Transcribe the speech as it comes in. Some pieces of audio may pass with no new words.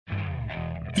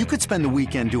You could spend the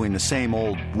weekend doing the same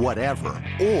old whatever,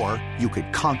 or you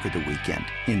could conquer the weekend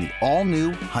in the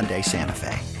all-new Hyundai Santa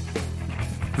Fe.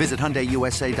 Visit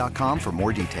HyundaiUSA.com for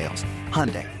more details.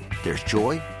 Hyundai, there's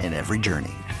joy in every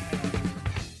journey.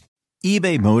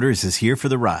 eBay Motors is here for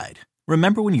the ride.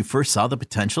 Remember when you first saw the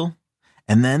potential?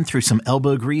 And then through some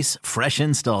elbow grease, fresh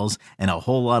installs, and a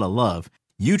whole lot of love,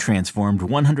 you transformed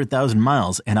 100,000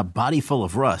 miles and a body full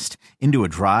of rust into a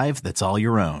drive that's all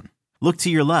your own. Look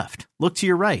to your left. Look to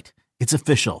your right. It's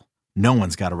official. No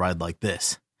one's got a ride like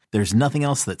this. There's nothing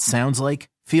else that sounds like,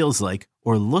 feels like,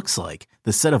 or looks like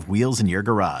the set of wheels in your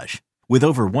garage. With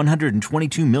over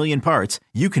 122 million parts,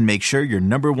 you can make sure your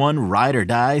number one ride or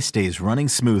die stays running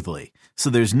smoothly.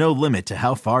 So there's no limit to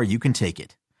how far you can take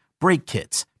it. Brake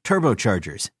kits,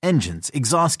 turbochargers, engines,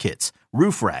 exhaust kits,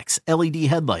 roof racks, LED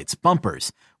headlights,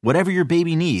 bumpers, whatever your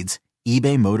baby needs,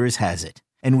 eBay Motors has it.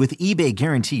 And with eBay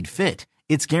Guaranteed Fit,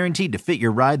 it's guaranteed to fit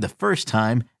your ride the first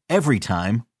time, every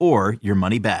time, or your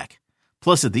money back.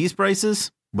 Plus, at these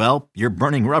prices, well, you're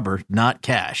burning rubber, not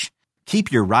cash. Keep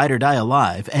your ride or die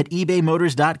alive at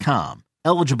ebaymotors.com.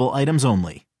 Eligible items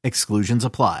only. Exclusions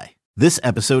apply. This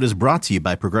episode is brought to you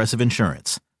by Progressive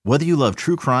Insurance. Whether you love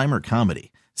true crime or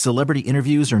comedy, celebrity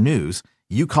interviews or news,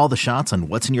 you call the shots on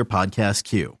what's in your podcast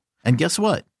queue. And guess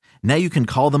what? Now you can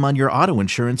call them on your auto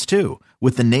insurance too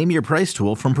with the Name Your Price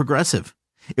tool from Progressive.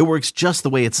 It works just the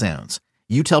way it sounds.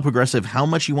 You tell Progressive how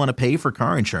much you want to pay for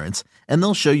car insurance, and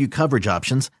they'll show you coverage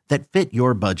options that fit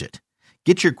your budget.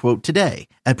 Get your quote today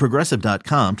at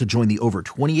Progressive.com to join the over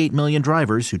 28 million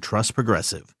drivers who trust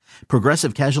Progressive.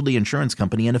 Progressive Casualty Insurance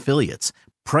Company and Affiliates.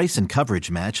 Price and coverage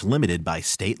match limited by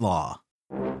state law.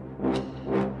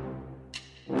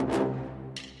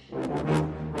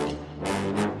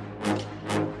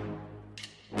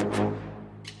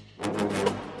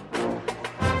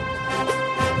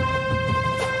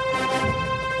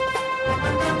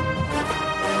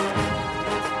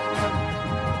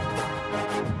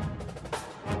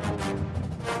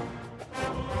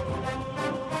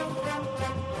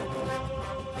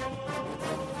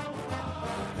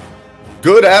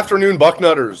 Good afternoon,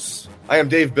 Bucknutters. I am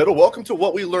Dave Biddle. Welcome to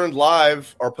What We Learned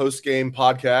Live, our post-game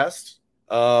podcast.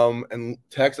 And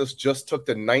Texas just took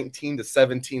the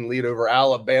 19-17 lead over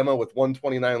Alabama with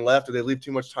 1:29 left. Did they leave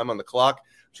too much time on the clock?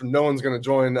 I'm sure no one's going to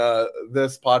join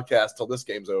this podcast till this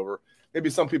game's over.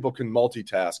 Maybe some people can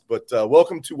multitask. But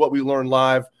welcome to What We Learned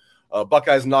Live.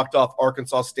 Buckeyes knocked off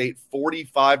Arkansas State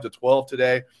 45-12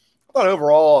 today. I thought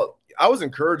overall I was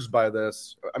encouraged by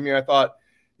this. I mean, I thought,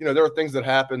 there were things that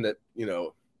happened that,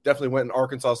 definitely went in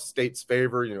Arkansas State's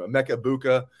favor. Emeka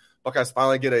Egbuka, Buckeyes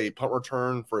finally get a punt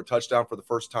return for a touchdown for the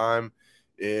first time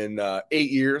in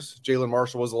 8 years. Jalen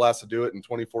Marshall was the last to do it in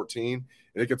 2014,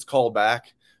 and it gets called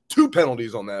back. 2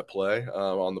 penalties on that play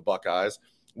on the Buckeyes.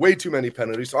 Way too many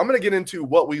penalties. So I'm going to get into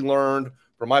what we learned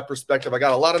from my perspective. I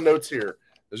got a lot of notes here,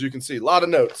 as you can see, a lot of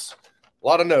notes. So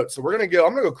I'm going to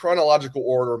go chronological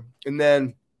order, and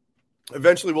then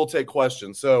eventually we'll take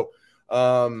questions. So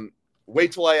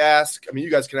wait till I ask. I mean,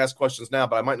 you guys can ask questions now,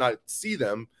 but I might not see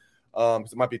them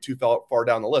because it might be too far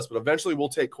down the list. But eventually we'll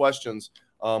take questions.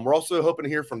 We're also hoping to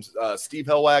hear from Steve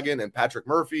Hellwagon and Patrick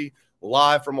Murphy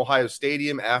live from Ohio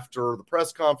Stadium after the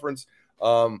press conference.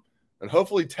 And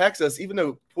hopefully Texas, even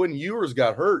though Quinn Ewers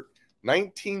got hurt,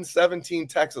 19-17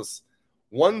 Texas,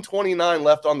 1:29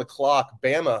 left on the clock.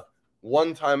 Bama,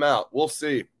 1 timeout. We'll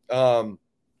see. All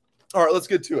right, let's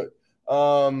get to it.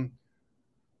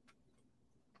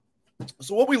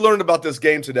 So what we learned about this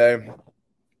game today,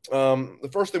 the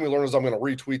first thing we learned is I'm going to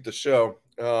retweet the show.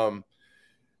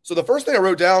 So the first thing I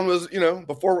wrote down was,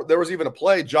 before there was even a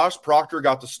play, Josh Proctor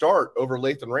got the start over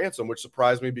Lathan Ransom, which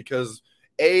surprised me because,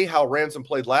 A, how Ransom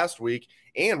played last week,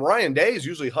 and Ryan Day is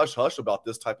usually hush-hush about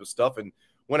this type of stuff. And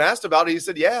when asked about it, he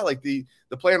said, yeah, like the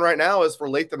plan right now is for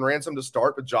Lathan Ransom to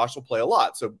start, but Josh will play a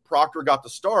lot. So Proctor got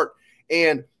the start.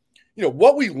 And,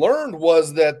 what we learned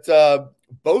was that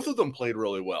both of them played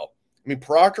really well. I mean,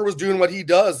 Proctor was doing what he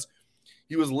does.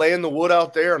 He was laying the wood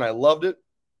out there, and I loved it.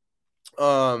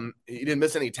 He didn't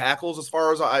miss any tackles as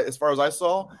far as I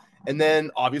saw. And then,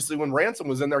 obviously, when Ransom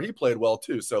was in there, he played well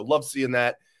too. So, love seeing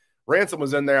that. Ransom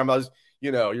was in there.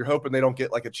 You're hoping they don't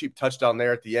get like a cheap touchdown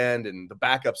there at the end, and the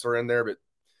backups are in there. But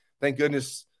thank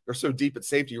goodness they're so deep at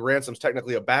safety. Ransom's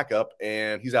technically a backup,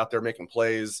 and he's out there making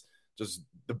plays. Just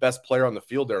the best player on the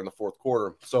field there in the fourth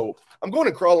quarter. So, I'm going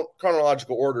in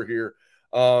chronological order here.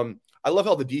 I love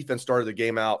how the defense started the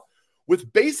game out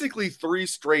with basically 3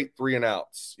 straight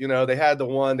 3-and-outs. They had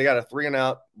they got a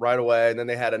 3-and-out right away, and then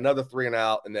they had another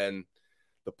 3-and-out, and then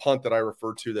the punt that I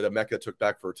referred to that Emeka took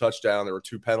back for a touchdown. There were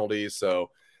 2 penalties, so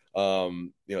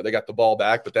they got the ball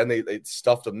back, but then they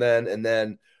stuffed them then, and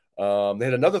then They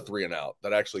had another 3 and out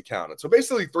that actually counted. So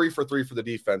basically 3 for 3 for the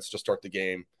defense to start the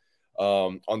game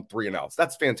on 3 and outs.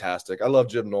 That's fantastic. I love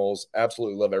Jim Knowles.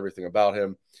 Absolutely love everything about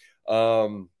him.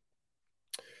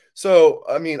 So,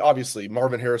 I mean, obviously,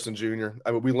 Marvin Harrison Jr.,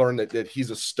 we learned that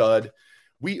he's a stud.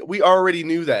 We already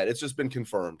knew that. It's just been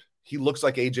confirmed. He looks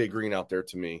like A.J. Green out there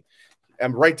to me.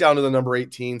 I'm right down to the number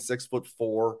 18,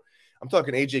 6'4". I'm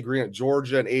talking A.J. Green at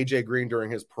Georgia and A.J. Green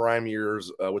during his prime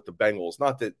years with the Bengals.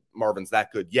 Not that Marvin's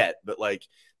that good yet, but, like,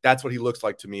 that's what he looks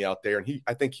like to me out there. And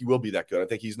I think he will be that good. I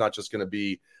think he's not just going to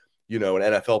be, an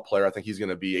NFL player. I think he's going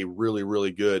to be a really,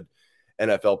 really good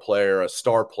NFL player, a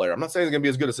star player. I'm not saying he's going to be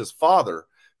as good as his father,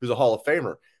 who's a Hall of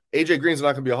Famer. A.J. Green's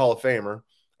not going to be a Hall of Famer.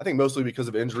 I think mostly because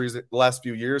of injuries the last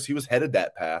few years. He was headed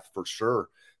that path for sure.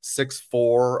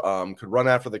 6'4", could run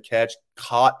after the catch,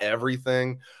 caught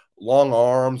everything, long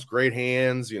arms, great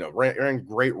hands, ran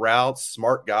great routes,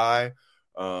 smart guy,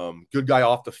 good guy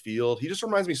off the field. He just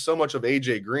reminds me so much of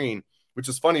A.J. Green, which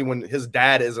is funny when his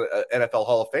dad is an NFL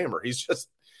Hall of Famer. He's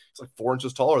like 4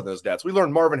 inches taller than his dad. So we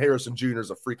learned Marvin Harrison Jr.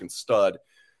 is a freaking stud.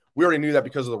 We already knew that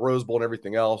because of the Rose Bowl and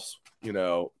everything else,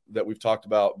 that we've talked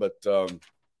about, but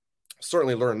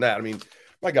certainly learned that. I mean,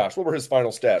 my gosh, what were his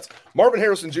final stats? Marvin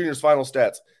Harrison Jr.'s final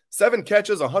stats: 7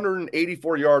 catches,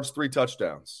 184 yards, 3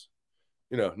 touchdowns.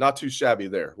 Not too shabby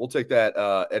there. We'll take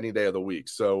that any day of the week.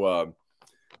 So,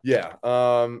 yeah.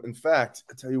 In fact,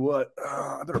 I tell you what,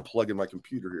 I better plug in my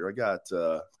computer here. I got,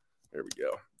 there we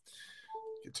go.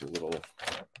 Get to a little,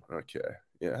 okay.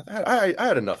 Yeah, I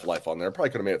had enough life on there.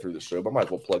 Probably could have made it through the show, but might as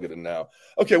well plug it in now.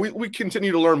 Okay, we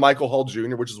continue to learn Michael Hall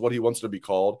Jr., which is what he wants to be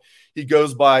called. He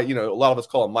goes by, a lot of us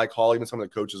call him Mike Hall, even some of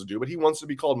the coaches do, but he wants to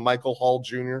be called Michael Hall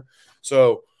Jr.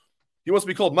 So he wants to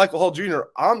be called Michael Hall Jr.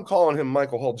 I'm calling him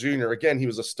Michael Hall Jr. Again, he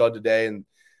was a stud today, and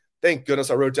thank goodness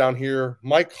I wrote down here,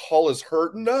 Mike Hall is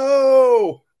hurt.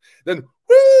 No! Then,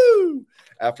 woo!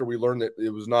 After we learned that it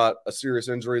was not a serious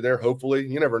injury there, hopefully.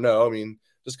 You never know. I mean,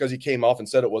 just because he came off and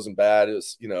said it wasn't bad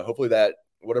is, hopefully that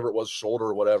whatever it was, shoulder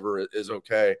or whatever, is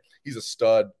okay. He's a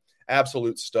stud,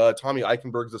 absolute stud. Tommy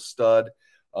Eichenberg's a stud.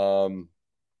 I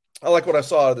like what I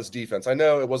saw out of this defense. I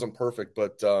know it wasn't perfect,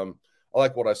 but I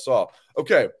like what I saw.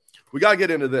 Okay, we got to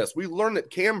get into this. We learned that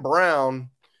Cam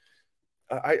Brown,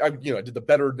 I did the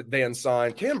better than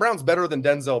sign. Cam Brown's better than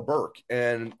Denzel Burke.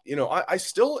 And, I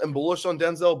still am bullish on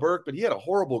Denzel Burke, but he had a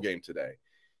horrible game today.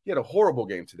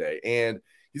 And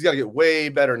he's got to get way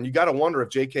better. And you got to wonder if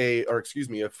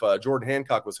Jordan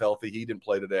Hancock was healthy, he didn't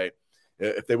play today,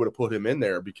 if they would have put him in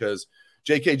there, because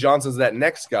J.K. Johnson's that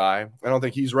next guy. I don't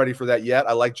think he's ready for that yet.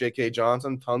 I like J.K.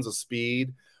 Johnson, tons of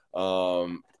speed.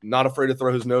 Not afraid to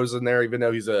throw his nose in there, even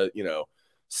though he's a,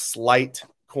 slight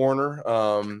corner.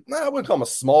 I wouldn't call him a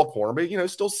small corner, but,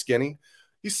 he's still skinny.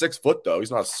 He's 6 foot, though.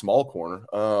 He's not a small corner,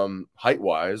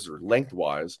 height-wise or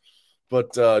length-wise.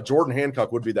 But Jordan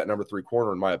Hancock would be that number 3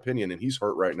 corner, in my opinion, and he's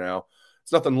hurt right now.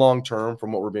 It's nothing long-term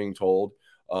from what we're being told.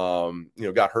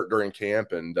 Got hurt during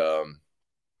camp and,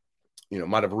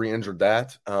 might have re-injured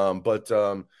that.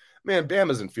 Man,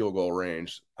 Bama's in field goal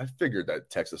range. I figured that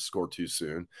Texas scored too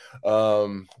soon.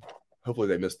 Hopefully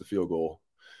they missed the field goal.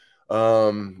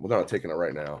 They're not taking it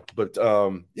right now. But,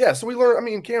 so we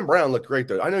learned, Cam Brown looked great,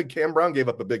 though. I know Cam Brown gave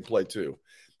up a big play, too.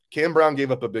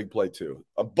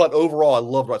 But overall, I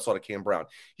loved what I saw to Cam Brown.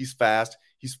 He's fast.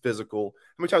 He's physical.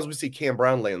 How many times we see Cam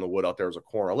Brown laying the wood out there as a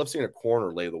corner? I love seeing a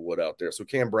corner lay the wood out there. So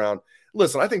Cam Brown,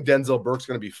 listen, I think Denzel Burke's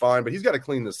going to be fine, but he's got to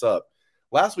clean this up.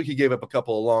 Last week, he gave up a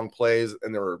couple of long plays,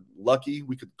 and they were lucky.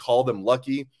 We could call them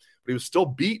lucky, but he was still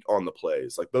beat on the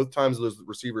plays. Like both times those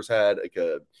receivers had like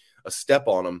a step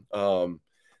on him.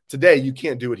 Today, you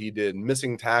can't do what he did.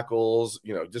 Missing tackles,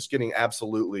 just getting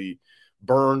absolutely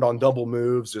burned on double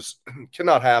moves, just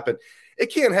cannot happen.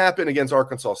 It can't happen against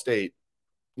Arkansas State,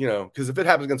 because if it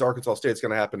happens against Arkansas State, it's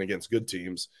going to happen against good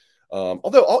teams.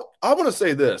 Although I want to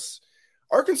say this,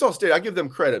 Arkansas State, I give them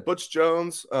credit. Butch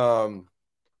Jones, I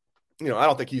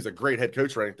don't think he's a great head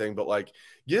coach or anything, but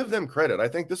give them credit. I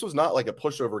think this was not like a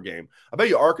pushover game. I bet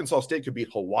you Arkansas State could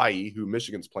beat Hawaii, who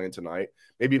Michigan's playing tonight,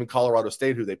 maybe even Colorado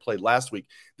State, who they played last week.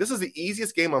 This is the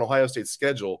easiest game on Ohio State's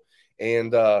schedule.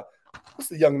 And, what's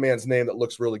the young man's name that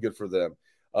looks really good for them?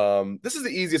 This is the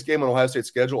easiest game on Ohio State's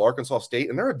schedule, Arkansas State,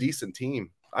 and they're a decent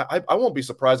team. I won't be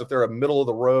surprised if they're a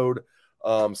middle-of-the-road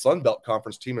Sun Belt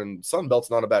conference team, and Sun Belt's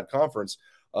not a bad conference.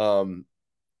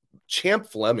 Champ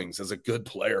Flemings is a good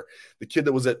player. The kid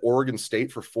that was at Oregon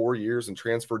State for 4 years and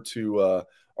transferred to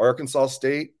Arkansas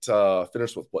State,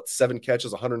 finished with, 7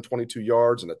 catches, 122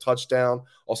 yards, and a touchdown.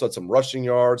 Also had some rushing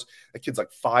yards. That kid's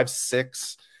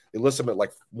 5'6". They list him at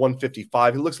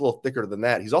 155. He looks a little thicker than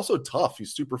that. He's also tough.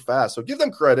 He's super fast. So give them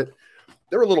credit.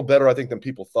 they're a little better, I think, than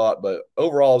people thought. But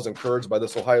overall, I was encouraged by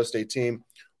this Ohio State team.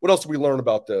 What else did we learn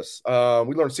about this? We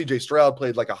learned C.J. Stroud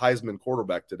played like a Heisman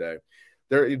quarterback today.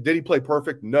 Did he play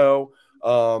perfect? No.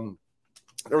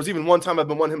 There was even one time I've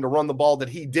been wanting him to run the ball that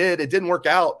he did. It didn't work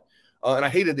out, and I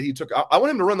hated that he took. I want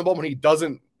him to run the ball when he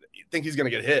doesn't think he's going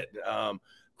to get hit.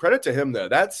 Credit to him, though.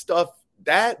 That stuff,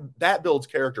 that builds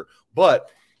character.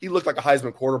 But he looked like a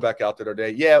Heisman quarterback out there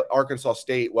today. Yeah, Arkansas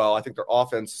State, well, I think their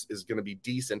offense is going to be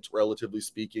decent, relatively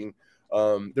speaking.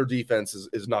 Their defense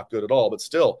is not good at all. But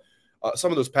still,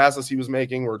 some of those passes he was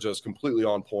making were just completely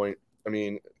on point. I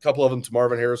mean, a couple of them to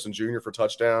Marvin Harrison Jr. for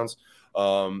touchdowns.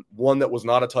 One that was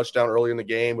not a touchdown early in the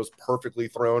game was perfectly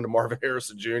thrown to Marvin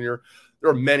Harrison Jr. There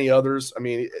are many others. I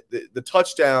mean, the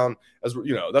touchdown, as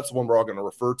you know, that's the one we're all going to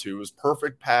refer to, is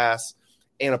perfect pass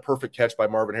and a perfect catch by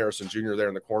Marvin Harrison Jr. there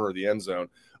in the corner of the end zone,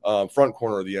 front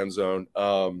corner of the end zone.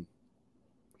 You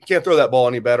can't throw that ball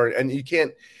any better, and you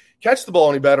can't catch the ball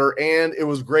any better. And it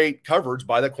was great coverage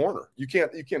by the corner. You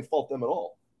can't fault them at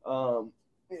all.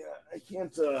 I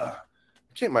can't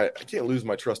lose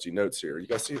my trusty notes here. You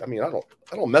guys see? I mean,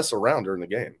 I don't mess around during the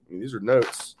game. I mean, these are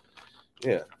notes.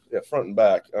 Yeah, front and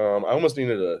back. I almost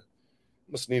needed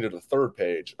a third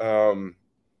page. And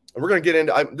we're going to get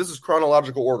into this is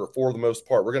chronological order for the most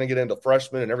part. We're going to get into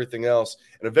freshmen and everything else,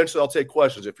 and eventually I'll take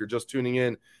questions. If you're just tuning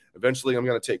in, eventually I'm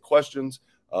going to take questions.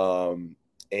 And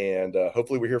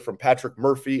hopefully we hear from Patrick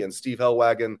Murphy and Steve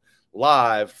Hellwagon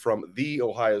live from the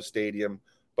Ohio Stadium.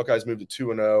 Buckeyes moved to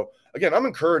 2-0. Again, I'm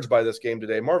encouraged by this game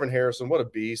today. Marvin Harrison, what a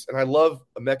beast. And I love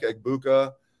Emeka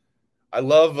Egbuka. I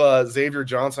love Xavier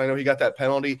Johnson. I know he got that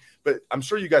penalty, but I'm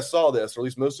sure you guys saw this, or at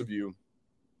least most of you.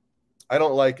 I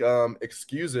don't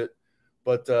excuse it,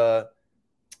 but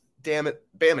damn it,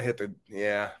 Bama hit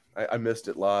I missed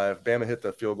it live. Bama hit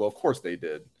the field goal. Of course they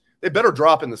did. They better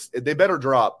drop They better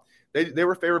drop. They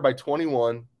were favored by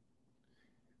 21.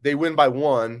 They win by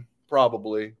 1,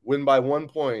 probably. Win by 1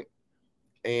 point.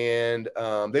 And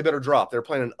they better drop. They're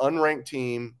playing an unranked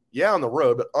team. Yeah, on the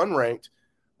road, but unranked.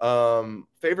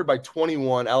 Favored by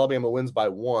 21. Alabama wins by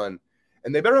 1.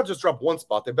 And they better not just drop one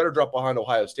spot. They better drop behind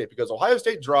Ohio State, because Ohio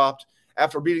State dropped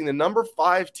after beating the number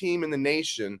 5 team in the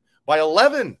nation by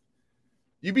 11.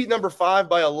 You beat number 5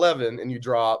 by 11 and you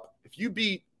drop. If you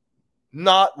beat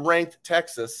not ranked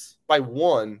Texas by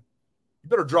 1, you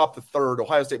better drop the 3rd.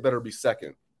 Ohio State better be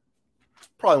 2nd.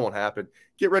 Probably won't happen.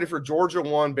 Get ready for Georgia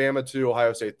 1, Bama 2,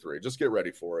 Ohio State 3. Just get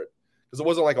ready for it. Because it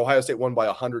wasn't like Ohio State won by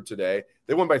 100 today.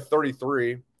 They won by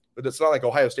 33, but it's not like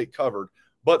Ohio State covered.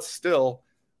 But still,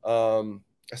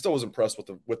 I still was impressed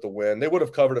with the win. They would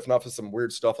have covered if not for some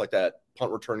weird stuff like that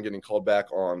punt return getting called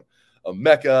back on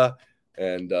Mecca.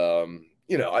 And,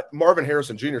 Marvin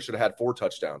Harrison Jr. should have had 4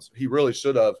 touchdowns. He really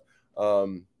should have. I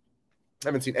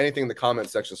haven't seen anything in the comment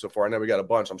section so far. I know we got a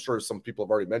bunch. I'm sure some people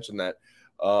have already mentioned that.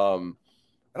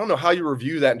 I don't know how you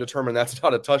review that and determine that's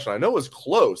not a touchdown. I know it was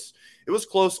close. It was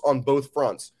close on both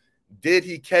fronts. Did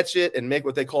he catch it and make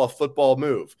what they call a football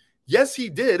move? Yes, he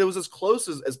did. It was as close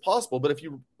as possible. But if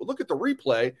you look at the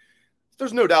replay,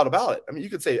 there's no doubt about it. I mean, you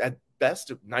could say at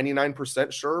best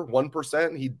 99% sure,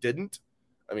 1% he didn't.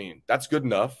 I mean, that's good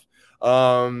enough.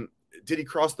 Did he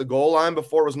cross the goal line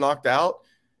before it was knocked out?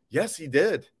 Yes, he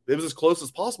did. It was as close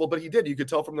as possible, but he did. You could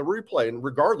tell from the replay. And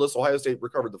regardless, Ohio State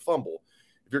recovered the fumble.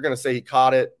 If you're going to say he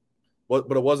caught it, but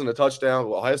it wasn't a touchdown,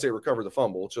 well, Ohio State recovered the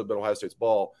fumble. It should have been Ohio State's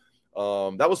ball.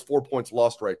 That was 4 points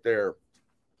lost right there.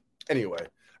 Anyway,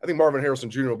 I think Marvin Harrison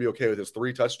Jr. will be okay with his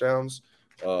 3 touchdowns.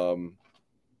 Now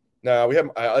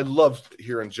I love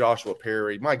hearing Joshua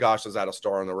Perry. My gosh, is that a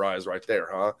star on the rise right there,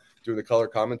 huh? Doing the color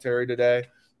commentary today.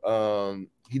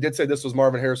 He did say this was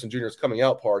Marvin Harrison Jr.'s coming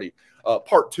out party.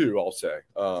 Part 2, I'll say,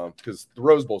 because the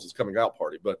Rose Bowl is his coming out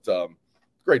party. But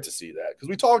great to see that, because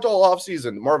we talked all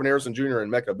offseason. Marvin Harrison Jr.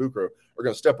 and Emeka Egbuka are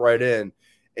going to step right in,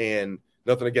 and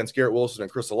nothing against Garrett Wilson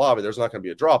and Chris Olave. There's not going to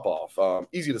be a drop-off.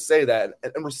 Easy to say that,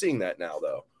 and we're seeing that now,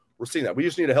 though. We're seeing that. We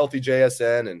just need a healthy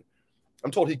JSN, and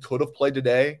I'm told he could have played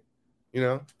today.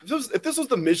 If this was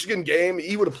the Michigan game,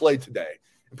 he would have played today.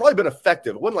 It'd probably been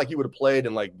effective. It wasn't like he would have played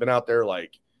and been out there 20%.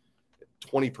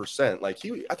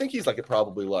 I think he's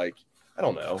probably I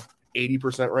don't know,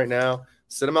 80% right now.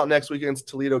 Sit him out next week against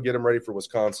Toledo, get him ready for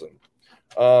Wisconsin.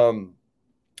 All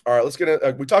right, let's get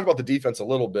in. We talked about the defense a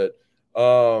little bit.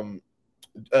 JT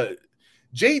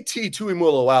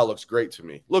Tuimoloau looks great to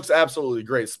me. Looks absolutely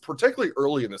great, particularly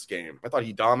early in this game. I thought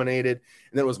he dominated.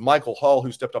 And then it was Michael Hall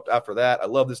who stepped up after that. I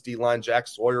love this D-line. Jack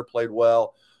Sawyer played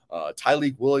well.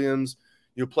 Tyleik Williams,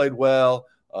 played well.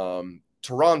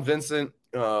 Teron Vincent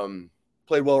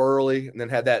played well early, and then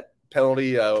had that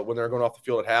penalty when they were going off the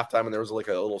field at halftime, and there was a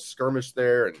little skirmish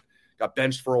there and got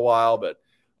benched for a while. But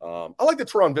I like that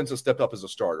Teron Vincent stepped up as a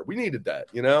starter. We needed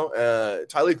that,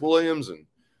 Tyleik Williams and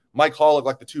Mike Hall look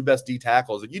like the two best D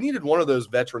tackles. You needed one of those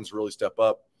veterans to really step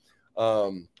up.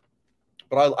 But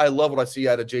I love what I see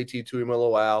out of JT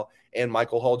Tuimoloau and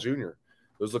Michael Hall Jr.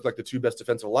 Those look like the two best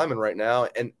defensive linemen right now.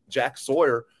 And Jack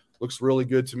Sawyer looks really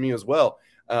good to me as well.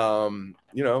 And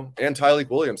Tyleik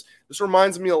Williams. This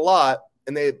reminds me a lot,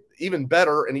 and they even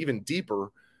better and even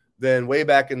deeper than way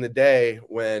back in the day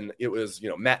when it was,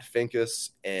 Matt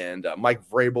Finkes and Mike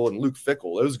Vrabel and Luke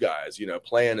Fickell, those guys,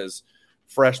 playing as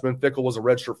freshmen. Fickell was a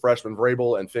redshirt freshman.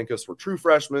 Vrabel and Finkes were true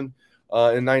freshmen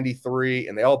in 93,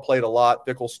 and they all played a lot.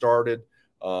 Fickell started,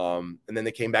 and then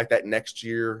they came back that next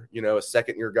year, as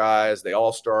second-year guys. They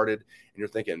all started, and you're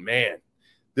thinking, man,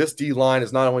 this D-line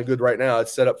is not only good right now,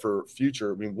 it's set up for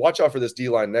future. I mean, watch out for this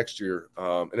D-line next year,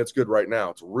 and it's good right now.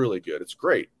 It's really good. It's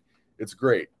great. It's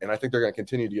great, and I think they're going to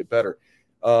continue to get better.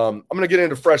 I'm going to get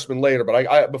into freshmen later, but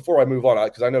I before I move on,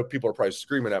 because I know people are probably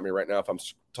screaming at me right now if I'm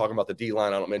talking about the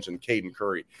D-line, I don't mention Caden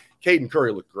Curry. Caden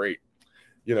Curry looked great.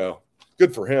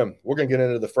 Good for him. We're going to get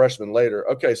into the freshmen later.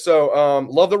 Okay, so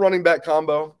love the running back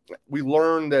combo. We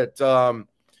learned that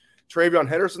TreVeyon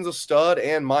Henderson's a stud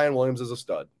and Mayan Williams is a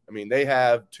stud. I mean, they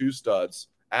have two studs.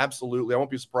 Absolutely. I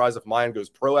won't be surprised if Mayan goes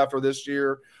pro after this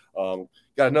year.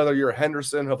 Got another year of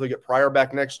Henderson. Hopefully get Pryor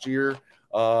back next year.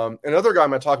 Another guy I'm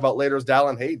going to talk about later is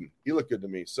Dallin Hayden. He looked good to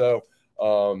me. So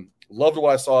loved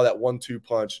what I saw, that 1-2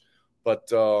 punch. But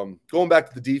going back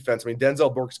to the defense, I mean,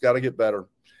 Denzel Burke's got to get better.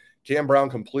 Cam Brown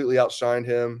completely outshined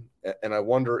him. And I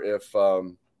wonder if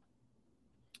Jordan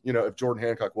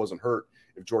Hancock wasn't hurt,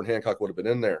 if Jordan Hancock would have been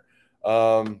in there.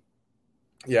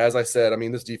 As I said, I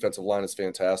mean, this defensive line is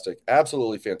fantastic.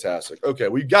 Absolutely fantastic. Okay,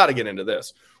 we've got to get into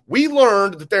this. We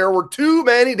learned that there were too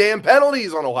many damn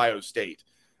penalties on Ohio State.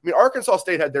 I mean, Arkansas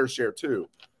State had their share too.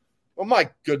 Well, my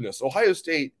goodness. Ohio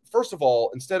State, first of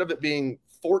all, instead of it being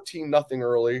 14-0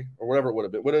 early or whatever it would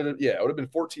have been, it would have been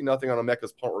 14-0 on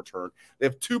Emeka's punt return. They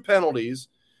have two penalties.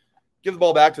 Give the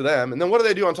ball back to them. And then what do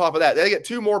they do on top of that? They get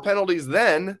two more penalties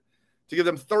then to give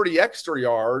them 30 extra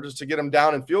yards to get them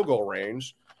down in field goal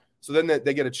range. So then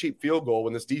they get a cheap field goal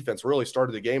when this defense really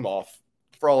started the game off,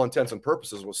 for all intents and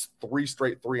purposes, was 3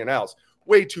 straight 3-and-outs.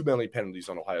 Way too many penalties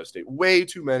on Ohio State. Way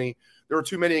too many. There were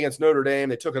too many against Notre Dame.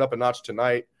 They took it up a notch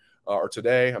tonight or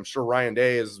today. I'm sure Ryan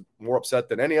Day is more upset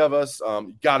than any of us.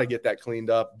 Got to get that cleaned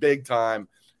up. Big time.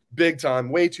 Big time.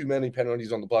 Way too many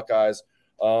penalties on the Buckeyes.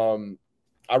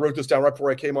 I wrote this down right before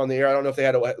I came on the air. I don't know if they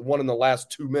had one in the last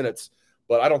 2 minutes,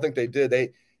 but I don't think they did.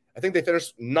 I think they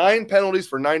finished 9 penalties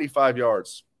for 95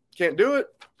 yards. Can't do it.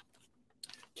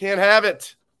 Can't have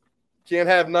it. Can't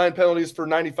have 9 penalties for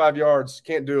 95 yards.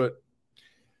 Can't do it.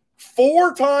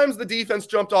 4 times the defense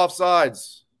jumped off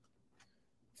sides.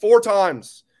 4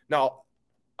 times. Now,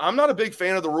 I'm not a big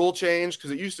fan of the rule change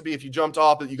because it used to be if you jumped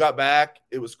off that you got back,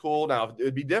 it was cool. Now, it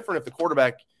would be different if the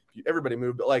quarterback, everybody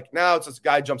moved. But like now it's this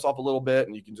guy jumps off a little bit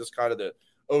and you can just kind of the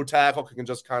O-tackle can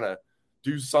just kind of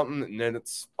do something and then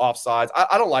it's offsides.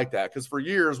 I don't like that because for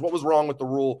years, what was wrong with the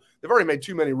rule? They've already made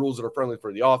too many rules that are friendly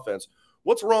for the offense.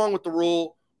 What's wrong with the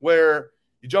rule where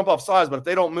you jump off sides, but if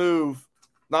they don't move,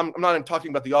 I'm not even talking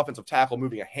about the offensive tackle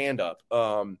moving a hand up.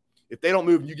 If they don't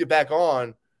move and you get back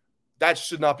on, that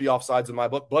should not be offsides in my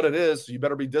book, but it is, so you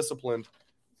better be disciplined.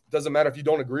 Doesn't matter if you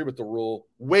don't agree with the rule.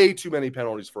 Way too many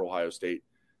penalties for Ohio State.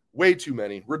 Way too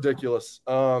many. Ridiculous.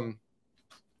 So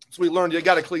we learned you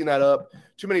got to clean that up.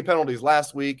 Too many penalties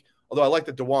last week, although I like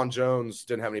that DeJuan Jones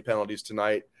didn't have any penalties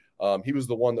tonight. He was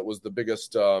the one that was the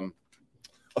biggest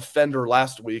offender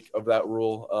last week of that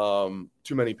rule.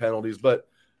 Too many penalties, but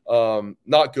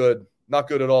not good. Not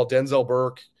good at all. Denzel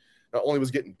Burke not only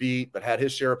was getting beat, but had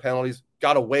his share of penalties.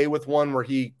 Got away with one where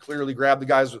he clearly grabbed the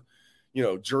guy's,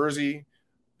 jersey.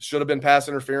 Should have been pass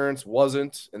interference,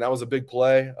 wasn't, and that was a big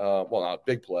play. Well, not a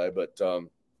big play, but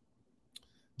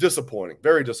disappointing,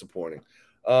 very disappointing.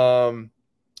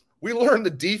 We learned the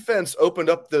defense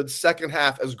opened up the second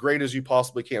half as great as you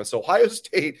possibly can. So Ohio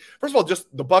State, first of all,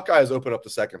 just the Buckeyes opened up the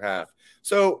second half.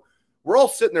 So we're all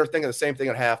sitting there thinking the same thing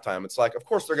at halftime. It's like, of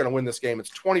course they're going to win this game.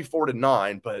 It's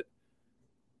 24-9, but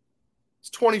it's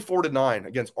 24-9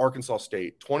 against Arkansas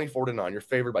State. 24-9. You're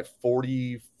favored by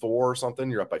 44 or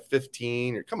something. You're up by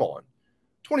 15. Come on.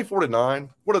 24-9.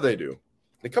 What do?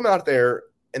 They come out there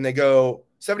and they go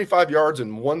 75 yards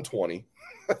and 120.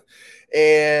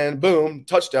 And boom,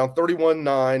 touchdown,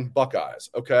 31-9 Buckeyes.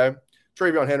 Okay.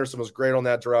 TreVeyon Henderson was great on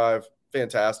that drive.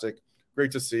 Fantastic.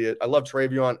 Great to see it. I love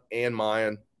TreVeyon and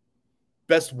Mayan.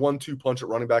 Best 1-2 punch at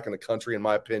running back in the country, in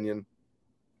my opinion.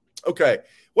 Okay.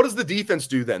 What does the defense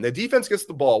do then? The defense gets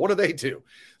the ball. What do?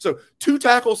 So 2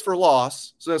 tackles for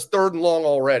loss. So that's 3rd and long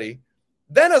already.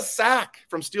 Then a sack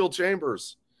from Steel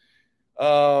Chambers.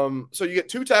 So you get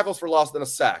 2 tackles for loss, then a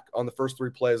sack on the first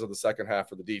 3 plays of the second half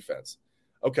for the defense.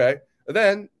 Okay. And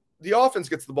then the offense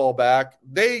gets the ball back.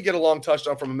 They get a long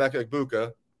touchdown from Emeka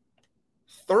Egbuka,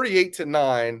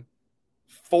 38-9,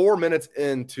 4 minutes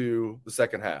into the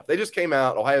second half. They just came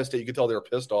out. Ohio State, you could tell they were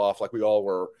pissed off like we all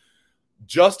were.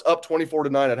 Just up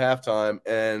 24-9 at halftime.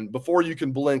 And before you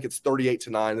can blink, it's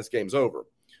 38-9. This game's over.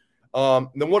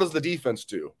 Then what does the defense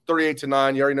do?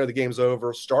 38-9. You already know the game's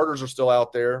over. Starters are still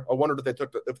out there. I wondered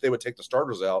if they would take the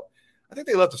starters out. I think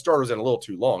they left the starters in a little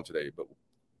too long today, but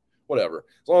whatever.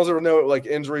 As long as there were no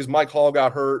injuries. Mike Hall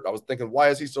got hurt. I was thinking, why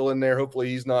is he still in there? Hopefully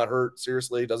he's not hurt.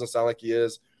 Seriously, doesn't sound like he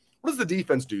is. What does the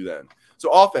defense do then? So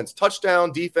offense,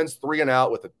 touchdown, defense, 3 and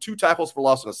out with 2 tackles for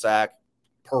loss and a sack.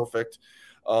 Perfect.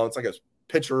 It's like a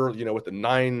pitcher, with the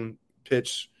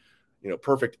 9-pitch,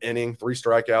 perfect inning, 3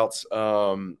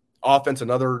 strikeouts. Offense,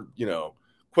 another,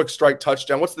 quick strike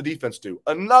touchdown. What's the defense do?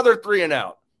 Another 3 and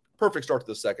out. Perfect start to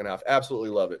the second half. Absolutely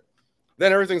love it.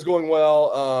 Then everything's going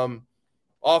well.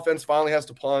 Offense finally has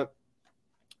to punt.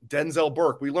 Denzel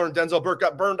Burke. We learned Denzel Burke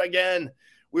got burned again.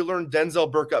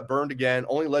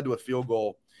 Only led to a field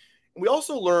goal. And we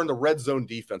also learned the red zone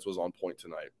defense was on point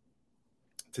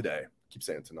today. I keep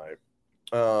saying tonight.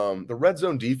 The red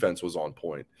zone defense was on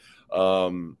point.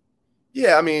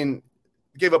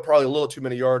 Gave up probably a little too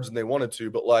many yards than they wanted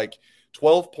to, but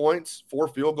 12 points, 4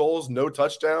 field goals, no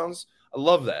touchdowns. I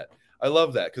love that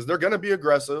because they're going to be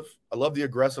aggressive. I love the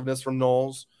aggressiveness from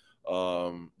Knowles.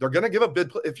 They're going to give up big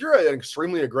play. If you're an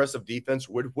extremely aggressive defense,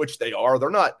 which they are, they're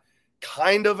not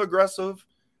kind of aggressive.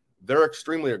 They're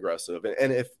extremely aggressive.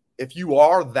 And if you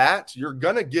are that, you're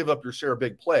going to give up your share of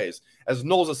big plays. As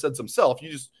Knowles has said himself, you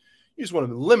just want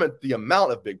to limit the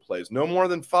amount of big plays, no more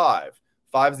than 5.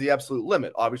 5 is the absolute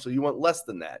limit. Obviously, you want less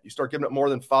than that. You start giving up more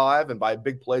than 5, and by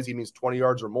big plays, he means 20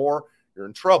 yards or more, you're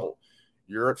in trouble.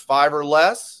 You're at 5 or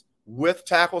less with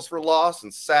tackles for loss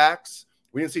and sacks.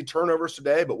 We didn't see turnovers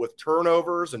today, but with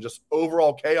turnovers and just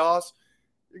overall chaos,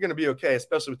 you're going to be okay,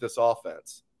 especially with this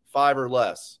offense. 5 or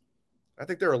less. I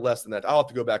think there are less than that. I'll have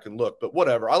to go back and look, but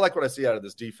whatever. I like what I see out of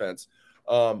this defense.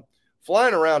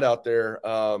 Flying around out there,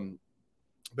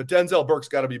 but Denzel Burke's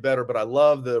got to be better, but I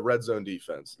love the red zone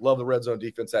defense.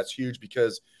 That's huge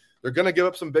because they're going to give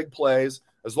up some big plays.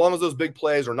 As long as those big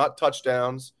plays are not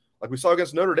touchdowns, like we saw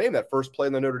against Notre Dame, that first play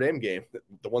in the Notre Dame game,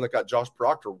 the one that got Josh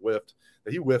Proctor whiffed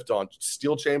on.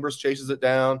 Steel Chambers chases it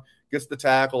down, gets the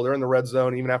tackle. They're in the red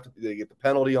zone even after they get the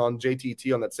penalty on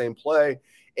JTT on that same play.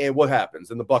 And what happens?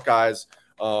 And the Buckeyes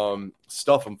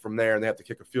stuff them from there, and they have to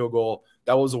kick a field goal.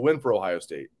 That was a win for Ohio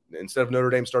State. Instead of Notre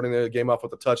Dame starting the game off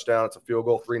with a touchdown, it's a field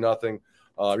goal, 3-0.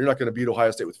 You're not going to beat Ohio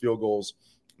State with field goals,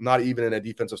 not even in a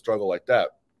defensive struggle like that.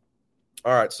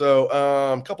 All right, so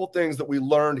a couple things that we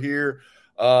learned here.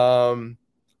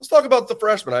 Let's talk about the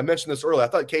freshman. I mentioned this earlier. I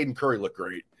thought Caden Curry looked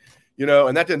great,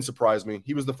 and that didn't surprise me.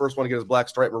 He was the first one to get his black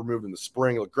stripe removed in the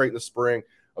spring. He looked great in the spring.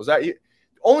 The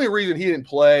only reason he didn't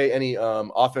play any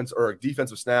offense or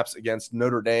defensive snaps against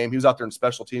Notre Dame, he was out there in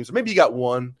special teams. So maybe he got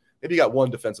one. Maybe he got one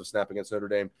defensive snap against Notre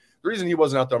Dame. The reason he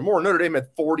wasn't out there more, Notre Dame had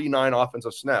 49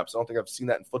 offensive snaps. I don't think I've seen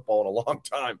that in football in a long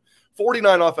time.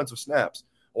 49 offensive snaps.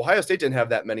 Ohio State didn't have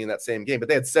that many in that same game, but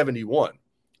they had 71.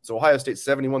 So Ohio State,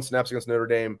 71 snaps against Notre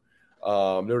Dame.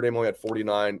 Notre Dame only had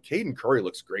 49. Caden Curry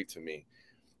looks great to me.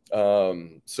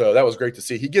 So that was great to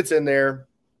see. He gets in there.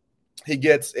 He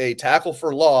gets a tackle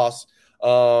for loss.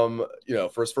 For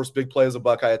his first big play as a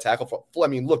Buckeye, a tackle for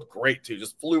Fleming looked great too.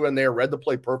 Just flew in there, read the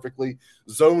play perfectly,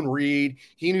 zone read.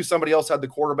 He knew somebody else had the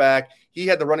quarterback. He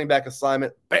had the running back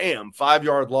assignment. Bam,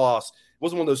 5-yard loss. It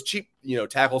wasn't one of those cheap,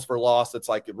 tackles for loss. That's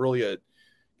like really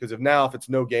because if it's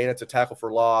no gain, it's a tackle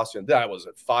for loss. And that was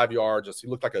at 5 yards. He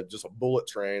looked like just a bullet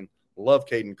train. Love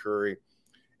Caden Curry.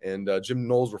 And Jim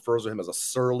Knowles refers to him as a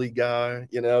surly guy,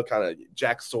 kind of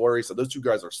Jack Sawyer. So those two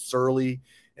guys are surly.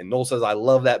 And Knowles says, I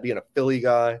love that being a Philly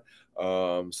guy.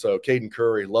 So Caden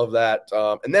Curry, love that.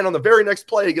 And then on the very next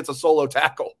play, he gets a solo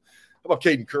tackle. How about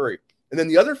Caden Curry? And then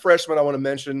the other freshman I want to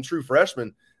mention, true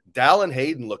freshman, Dallin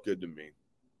Hayden looked good to me.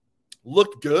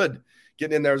 Looked good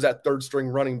getting in there as that third-string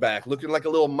running back, looking like a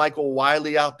little Michael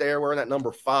Wiley out there wearing that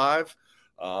number 5.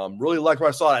 Really liked what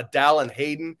I saw at Dallin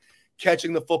Hayden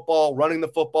catching the football, running the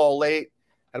football late.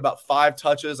 Had about 5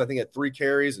 touches. I think had 3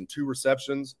 carries and 2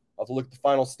 receptions. I'll have to look at the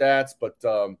final stats, but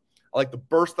I like the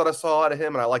burst that I saw out of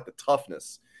him, and I like the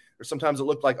toughness. There's sometimes it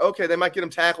looked like, okay, they might get him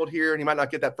tackled here, and he might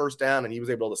not get that first down, and he was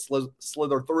able to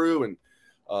slither through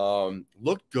and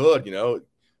looked good,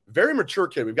 Very mature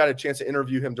kid. We've got a chance to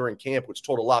interview him during camp, which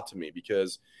told a lot to me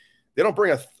because they don't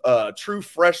bring a true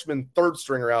freshman third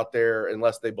stringer out there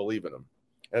unless they believe in him.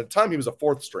 And at the time, he was a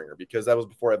 4th stringer because that was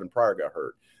before Evan Pryor got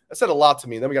hurt. That said a lot to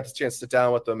me. And then we got the chance to sit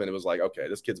down with him, and it was like, okay,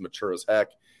 this kid's mature as heck.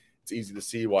 It's easy to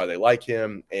see why they like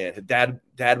him. And his dad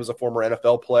was a former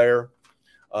NFL player.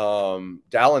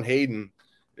 Dallin Hayden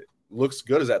looks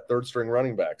good as that third string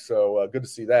running back. So good to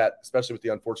see that, especially with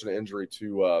the unfortunate injury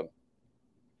to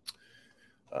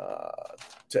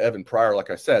Evan Pryor, like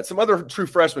I said. Some other true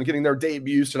freshmen getting their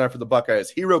debuts tonight for the Buckeyes.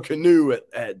 Hero Canoe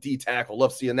at D tackle.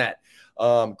 Love seeing that.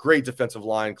 Great defensive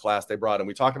line class they brought in.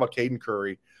 We talked about Caden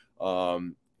Curry.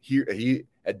 He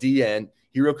at DN.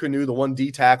 Hero Canoe, the one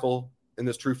D tackle in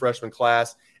this true freshman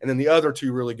class. And then the other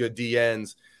two really good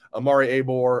DNs, Amari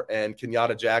Abor and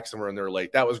Kenyatta Jackson, were in there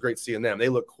late. That was great seeing them. They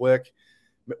look quick.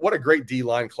 What a great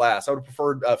D-line class. I would have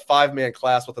preferred a 5-man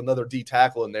class with another D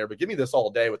tackle in there, but give me this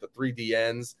all day with the 3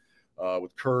 DNs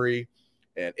with Curry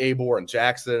and Abor and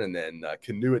Jackson, and then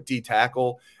Canoe at D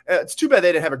tackle. It's too bad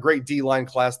they didn't have a great D-line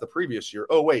class the previous year.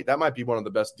 Oh, wait, that might be one of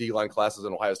the best D-line classes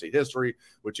in Ohio State history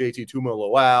with JT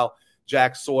Tuimoloau,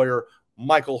 Jack Sawyer,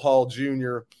 Michael Hall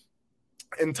Jr.,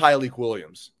 and Tyleik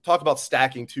Williams. Talk about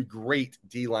stacking 2 great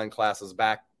D-line classes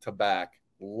back to back.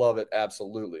 Love it,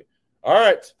 absolutely. All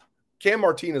right. Cam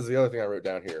Martinez is the other thing I wrote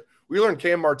down here. We learned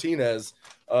Cam Martinez,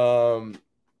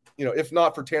 if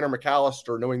not for Tanner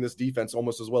McAllister, knowing this defense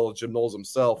almost as well as Jim Knowles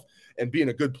himself and being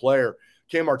a good player,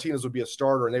 Cam Martinez would be a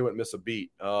starter and they wouldn't miss a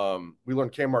beat. We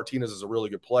learned Cam Martinez is a really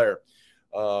good player.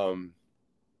 I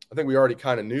think we already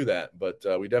kind of knew that, but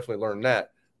we definitely learned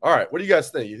that. All right. What do you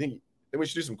guys think? You think we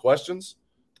should do some questions?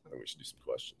 I think we should do some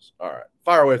questions. All right.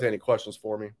 Fire away with any questions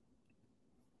for me.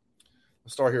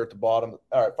 Let's start here at the bottom.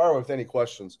 All right. Fire away with any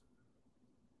questions.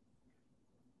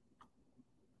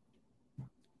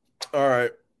 All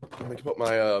right. Let me put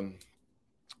my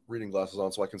reading glasses on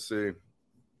so I can see.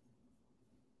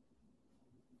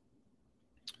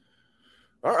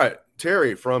 All right.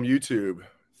 Terry from YouTube.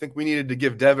 I think we needed to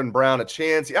give Devin Brown a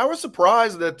chance. I was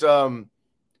surprised that,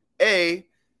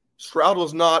 Stroud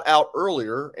was not out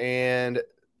earlier and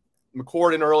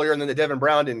McCord in earlier, and then Devin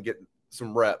Brown didn't get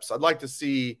some reps. I'd like to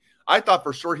see – I thought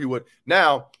for sure he would.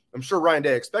 Now, I'm sure Ryan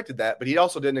Day expected that, but he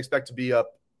also didn't expect to be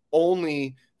up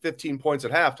only 15 points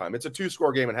at halftime. It's a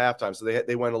 2-score game at halftime, so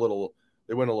they went a little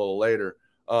later.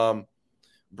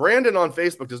 Brandon on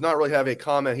Facebook does not really have a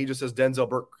comment. He just says Denzel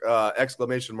Burke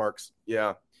exclamation marks.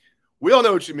 Yeah. We all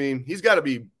know what you mean. He's got to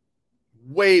be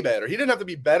way better. He didn't have to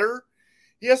be better.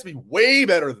 He has to be way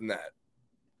better than that.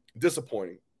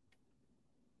 Disappointing.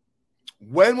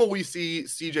 When will we see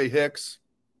CJ Hicks?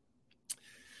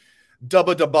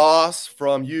 Dubba Da Boss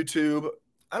from YouTube.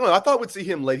 I don't know. I thought we'd see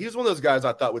him late. He's one of those guys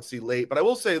I thought would see late. But I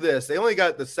will say this. They only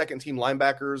got the second-team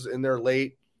linebackers in there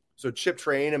late. So Chip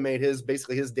Traina made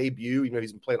basically his debut.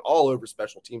 He's been playing all over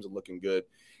special teams and looking good.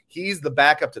 He's the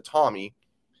backup to Tommy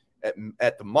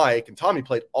at the mic. And Tommy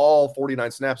played all 49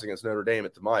 snaps against Notre Dame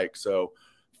at the mic. So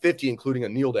 50, including a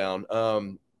kneel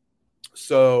down.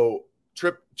 So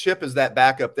Chip is that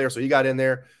backup there. So he got in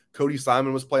there. Cody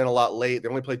Simon was playing a lot late. They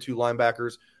only played 2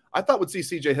 linebackers. I thought we'd see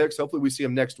CJ Hicks. Hopefully we see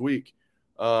him next week.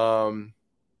 All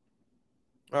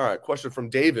right. Question from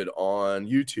David on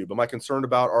YouTube. Am I concerned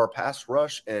about our pass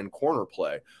rush and corner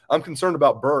play? I'm concerned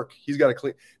about Burke. He's got to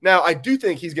clean. Now, I do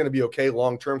think he's going to be okay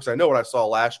long-term because I know what I saw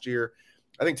last year.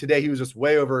 I think today he was just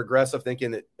way over-aggressive,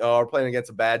 thinking that we're playing against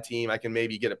a bad team. I can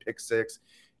maybe get a pick 6.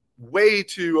 Way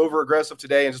too over-aggressive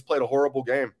today and just played a horrible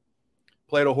game.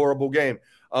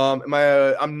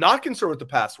 I'm not concerned with the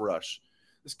pass rush.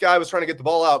 This guy was trying to get the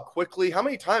ball out quickly. How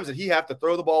many times did he have to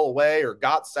throw the ball away or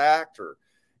got sacked or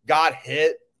got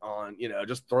hit on,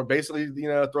 throwing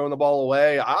the ball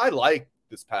away? I like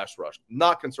this pass rush.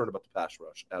 Not concerned about the pass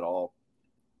rush at all.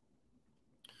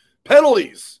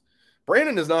 Penalties.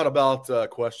 Brandon is not about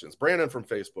questions. Brandon from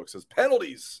Facebook says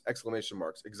penalties, exclamation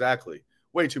marks. Exactly.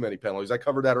 Way too many penalties. I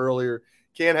covered that earlier.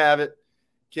 Can't have it.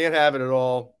 Can't have it at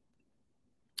all.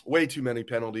 Way too many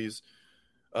penalties.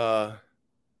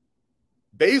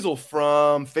 Basil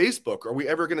from Facebook. Are we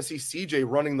ever going to see CJ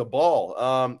running the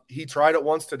ball? He tried it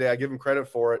once today. I give him credit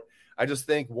for it. I just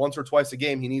think once or twice a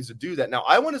game he needs to do that. Now,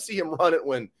 I want to see him run it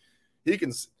when he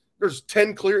can – there's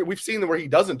 10 clear – we've seen where he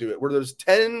doesn't do it, where there's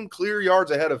 10 clear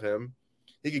yards ahead of him.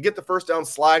 He could get the first down,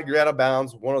 slide, get out of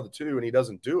bounds, one of the two, and he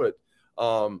doesn't do it.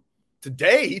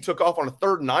 Today, he took off on a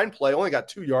 3rd and 9 play, only got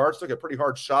 2 yards, took a pretty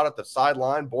hard shot at the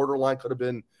sideline. Borderline could have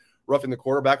been roughing the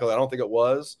quarterback, although I don't think it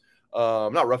was.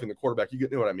 Not roughing the quarterback, you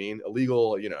know what I mean.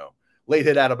 Illegal, late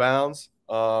hit out of bounds.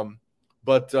 I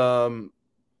was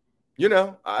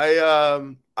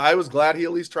glad he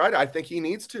at least tried it. I think he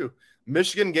needs to.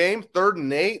 Michigan game, 3rd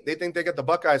and 8. They think they got the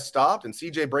Buckeyes stopped, and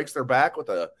CJ breaks their back with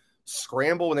a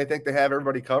scramble when they think they have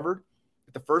everybody covered.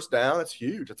 At the first down, it's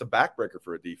huge. It's a backbreaker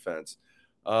for a defense.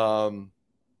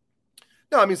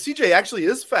 No, I mean, CJ actually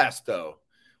is fast, though.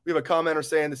 We have a commenter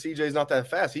saying that CJ is not that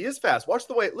fast. He is fast. Watch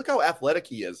the way, look how athletic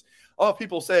he is. Oh,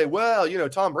 people say, well,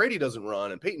 Tom Brady doesn't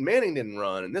run and Peyton Manning didn't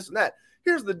run and this and that.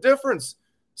 Here's the difference.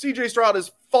 CJ Stroud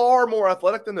is far more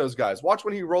athletic than those guys. Watch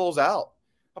when he rolls out.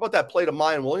 How about that play to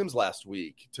Mayan Williams last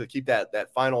week to keep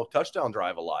that final touchdown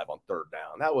drive alive on third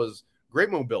down? That was great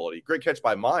mobility. Great catch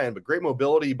by Mayan, but great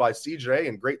mobility by CJ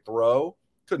and great throw.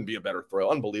 Couldn't be a better throw.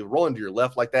 Unbelievable. Rolling to your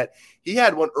left like that. He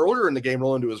had one earlier in the game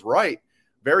rolling to his right,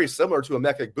 very similar to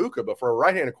Emeka Egbuka, but for a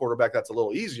right-handed quarterback, that's a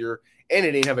little easier. And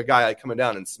it didn't have a guy coming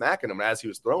down and smacking him as he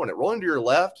was throwing it. Rolling to your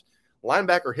left,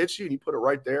 linebacker hits you, and you put it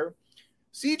right there.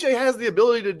 CJ has the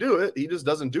ability to do it. He just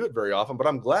doesn't do it very often, but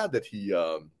I'm glad that he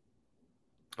at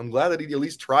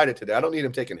least tried it today. I don't need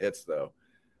him taking hits, though.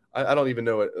 I don't even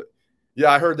know it.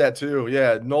 Yeah, I heard that too.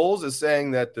 Yeah, Knowles is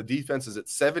saying that the defense is at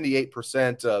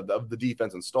 78% of the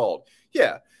defense installed.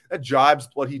 Yeah, that jibes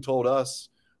what he told us.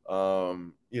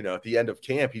 At the end of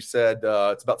camp, he said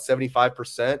it's about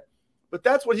 75%. But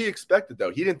that's what he expected,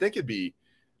 though. He didn't think it'd be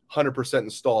 100%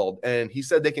 installed. And he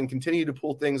said they can continue to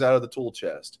pull things out of the tool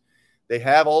chest. They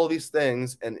have all of these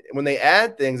things. And when they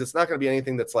add things, it's not going to be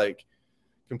anything that's like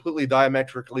completely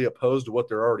diametrically opposed to what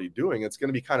they're already doing. It's going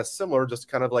to be kind of similar, just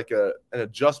kind of like an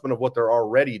adjustment of what they're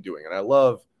already doing. And I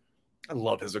love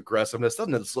his aggressiveness.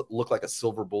 Doesn't it look like a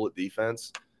silver bullet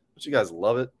defense? Don't you guys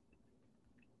love it?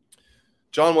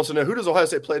 John wants to know, who does Ohio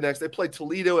State play next? They play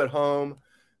Toledo at home,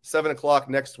 7 o'clock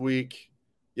next week.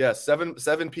 Yeah, 7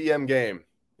 p.m. game.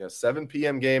 Yeah, 7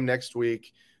 p.m. game next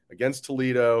week against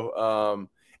Toledo.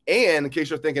 And in case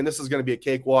you're thinking this is going to be a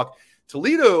cakewalk,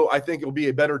 Toledo, I think, will be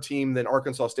a better team than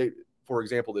Arkansas State, for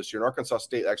example, this year. And Arkansas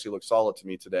State actually looked solid to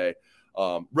me today,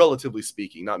 relatively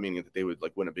speaking, not meaning that they would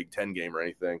win a Big Ten game or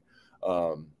anything.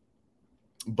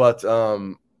 But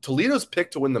Toledo's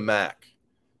picked to win the MAC.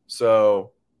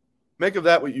 So make of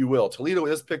that what you will. Toledo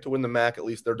is picked to win the MAC, at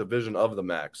least their division of the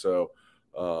MAC. So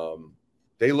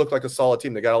they look like a solid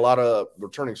team. They got a lot of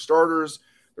returning starters.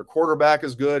 Their quarterback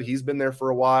is good. He's been there for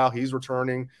a while. He's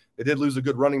returning. They did lose a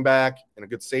good running back and a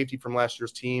good safety from last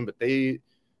year's team, but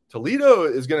Toledo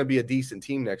is going to be a decent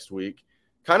team next week.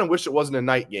 Kind of wish it wasn't a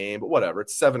night game, but whatever.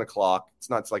 It's 7 o'clock. It's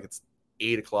like it's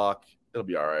 8 o'clock. It'll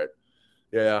be all right.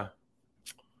 Yeah.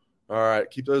 All right.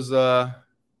 Keep those. Where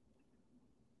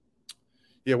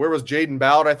was Jaden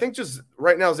Ballard? I think just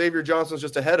right now Xavier Johnson's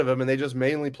just ahead of him, and they just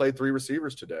mainly played 3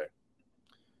 receivers today.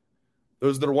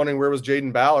 Those that are wondering where was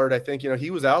Jaden Ballard, I think, he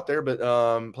was out there, but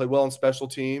played well in special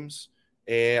teams.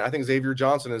 And I think Xavier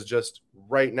Johnson is just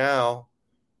right now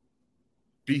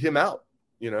beat him out,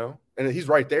 and he's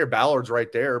right there. Ballard's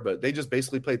right there, but they just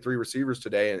basically played 3 receivers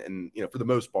today. And for the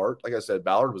most part, like I said,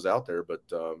 Ballard was out there, but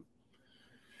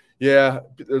there's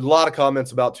a lot of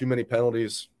comments about too many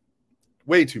penalties.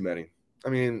 Way too many. I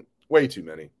mean, way too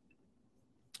many.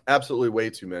 Absolutely way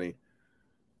too many.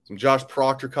 Some Josh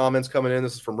Proctor comments coming in.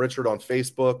 This is from Richard on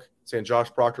Facebook saying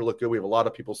Josh Proctor looked good. We have a lot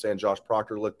of people saying Josh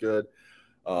Proctor looked good.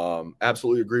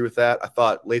 Absolutely agree with that. I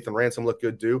thought Lathan Ransom looked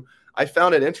good too. I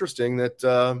found it interesting that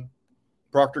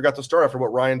Proctor got the start after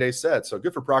what Ryan Day said. So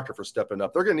good for Proctor for stepping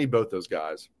up. They're going to need both those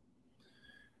guys.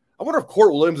 I wonder if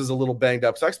Court Williams is a little banged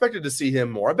up. So I expected to see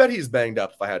him more. I bet he's banged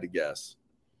up if I had to guess.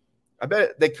 I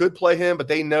bet they could play him, but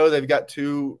they know they've got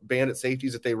 2 bandit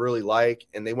safeties that they really like,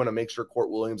 and they want to make sure Court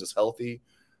Williams is healthy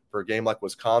for a game like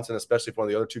Wisconsin, especially if one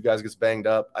of the other 2 guys gets banged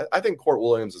up. I think Court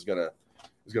Williams is gonna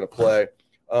play.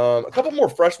 A couple more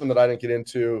freshmen that I didn't get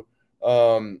into.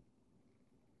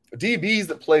 DBs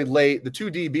that played late, the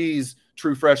 2 DBs,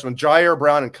 true freshmen, Jair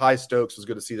Brown and Kai Stokes. Was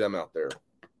good to see them out there.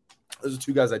 Those are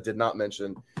 2 guys I did not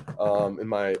mention in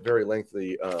my very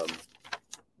lengthy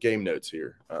game notes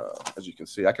here. As you can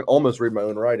see, I can almost read my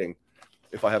own writing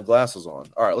if I have glasses on.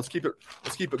 All right, let's keep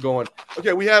it going.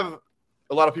 Okay, we have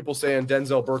a lot of people saying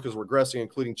Denzel Burke is regressing,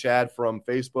 including Chad from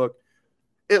Facebook.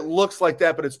 It looks like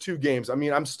that, but it's 2 games. I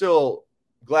mean, I'm still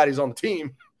glad he's on the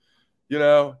team.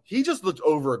 He just looked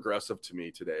over-aggressive to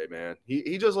me today, man.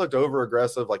 He just looked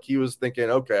over-aggressive, like he was thinking,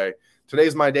 okay,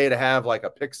 today's my day to have like a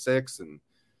pick 6 and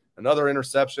another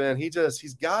interception.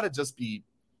 He's got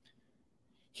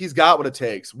what it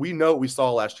takes. We know what we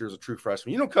saw last year as a true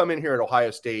freshman. You don't come in here at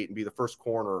Ohio State and be the first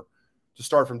corner to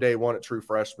start from day one at true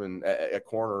freshman at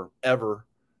corner ever,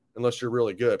 unless you're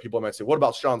really good. People might say, what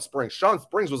about Sean Springs? Sean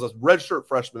Springs was a redshirt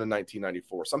freshman in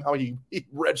 1994. Somehow he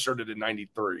redshirted in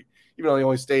 93, even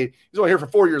though he he's only here for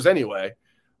 4 years anyway.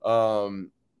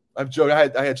 I've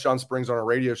joked. I had Sean Springs on a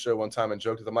radio show one time and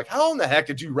joked with him, like, how in the heck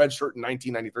did you redshirt in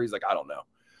 1993? He's like, I don't know.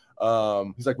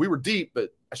 He's like, we were deep,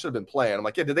 but I should have been playing. I'm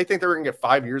like, yeah, did they think they were going to get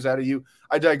 5 years out of you?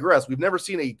 I digress. We've never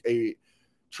seen a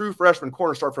true freshman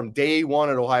corner start from day one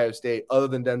at Ohio State other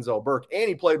than Denzel Burke, and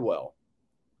he played well.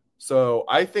 So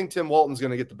I think Tim Walton's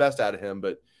going to get the best out of him.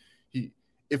 But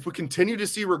if we continue to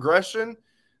see regression,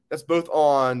 that's both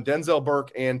on Denzel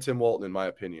Burke and Tim Walton, in my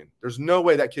opinion. There's no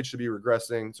way that kid should be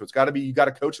regressing. So it's got to be, you got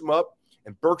to coach him up,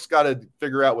 and Burke's got to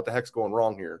figure out what the heck's going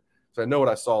wrong here. So I know what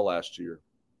I saw last year.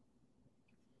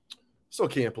 Still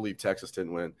can't believe Texas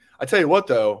didn't win. I tell you what,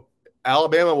 though,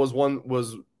 Alabama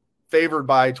was favored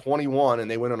by 21, and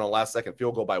they went on a last-second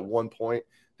field goal by 1 point.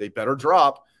 They better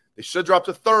drop. They should drop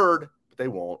to third, but they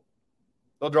won't.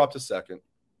 They'll drop to second.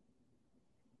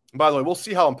 And by the way, we'll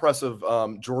see how impressive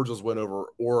Georgia's win over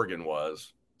Oregon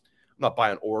was. I'm not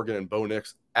buying Oregon and Bo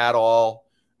Nix at all.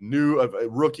 A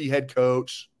rookie head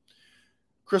coach.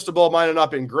 Cristobal might have not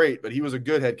been great, but he was a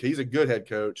good head. He's a good head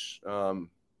coach.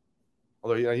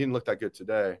 Although he didn't look that good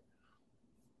today.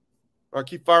 All right,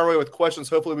 keep firing away with questions.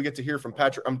 Hopefully we get to hear from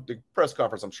Patrick. The press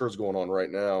conference, I'm sure, is going on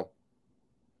right now.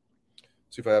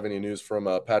 See if I have any news from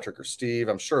Patrick or Steve.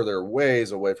 I'm sure they're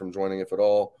ways away from joining, if at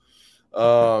all.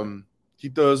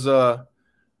 Keep those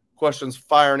questions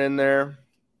firing in there.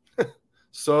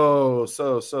 So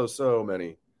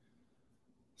many.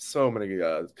 So many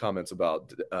comments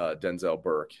about Denzel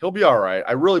Burke. He'll be all right.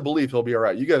 I really believe he'll be all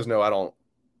right. You guys know I don't,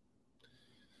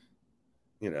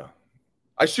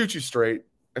 I shoot you straight.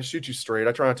 I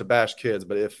try not to bash kids,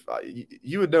 but if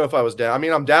you would know if I was down. I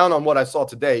mean, I'm down on what I saw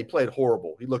today. He played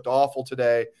horrible. He looked awful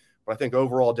today, but I think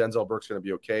overall Denzel Burke's going to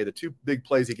be okay. The two big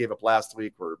plays he gave up last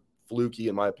week were fluky,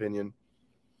 in my opinion.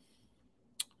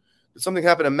 Did something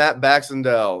happen to Matt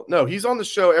Baxendale? No, he's on the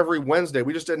show every Wednesday.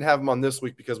 We just didn't have him on this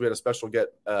week because we had a special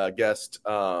guest,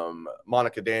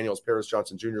 Monica Daniels, Paris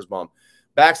Johnson Jr.'s mom.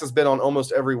 Bax has been on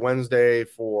almost every Wednesday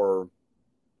for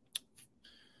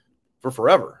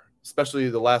forever,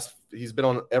 especially he's been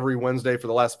on every Wednesday for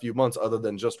the last few months other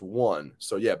than just one.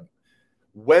 So, yeah,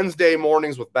 Wednesday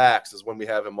mornings with Bax is when we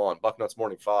have him on, Bucknuts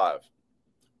Morning 5.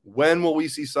 When will we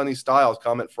see Sonny Styles?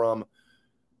 Comment from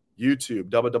YouTube,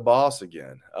 Dubba the Boss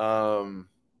again.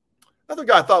 Another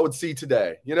guy I thought would see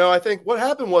today. I think what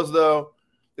happened was, though,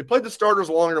 they played the starters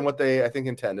longer than what they, I think,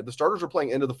 intended. The starters were playing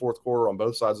into the fourth quarter on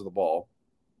both sides of the ball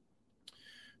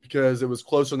because it was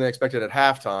closer than they expected at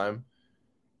halftime.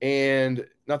 And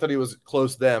not that he was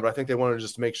close then, but I think they wanted to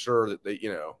just make sure that the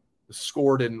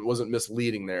score wasn't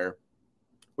misleading there,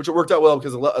 which it worked out well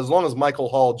because as long as Michael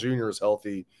Hall Jr. is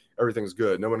healthy, everything's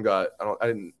good. No one I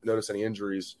didn't notice any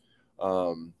injuries.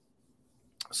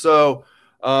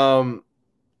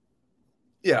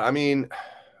 Yeah, I mean,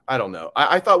 I don't know.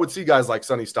 I thought we'd see guys like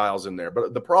Sonny Styles in there,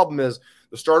 but the problem is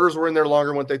the starters were in there longer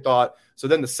than what they thought. So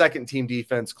then the second team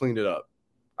defense cleaned it up.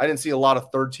 I didn't see a lot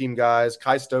of third-team guys.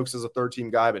 Kai Stokes is a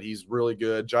third-team guy, but he's really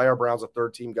good. Jair Brown's a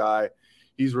third-team guy.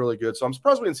 He's really good. So I'm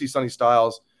surprised we didn't see Sonny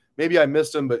Styles. Maybe I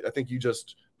missed him, but I think you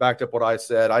just backed up what I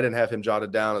said. I didn't have him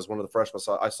jotted down as one of the freshmen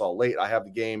I saw late. I have the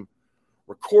game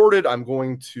recorded. I'm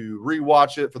going to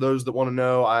rewatch it. For those that want to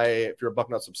know, if you're a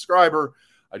Bucknut subscriber,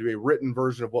 I do a written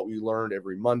version of what we learned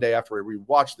every Monday after we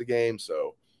rewatch the game.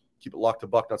 So keep it locked to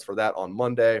Bucknuts for that on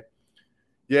Monday.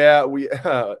 Yeah,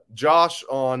 Josh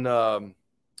on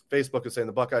Facebook is saying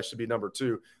the Buckeyes should be number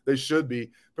 2. They should be.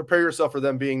 Prepare yourself for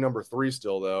them being number 3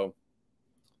 still, though.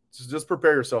 So just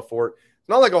prepare yourself for it. It's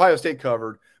not like Ohio State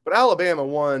covered, but Alabama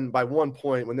won by 1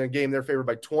 point when they're favored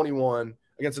by 21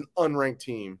 against an unranked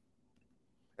team.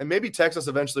 And maybe Texas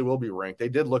eventually will be ranked. They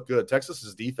did look good.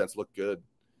 Texas's defense looked good.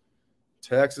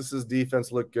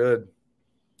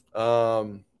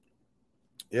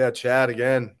 Yeah, Chad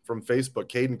again from Facebook.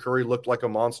 Caden Curry looked like a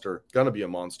monster. Gonna be a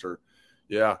monster.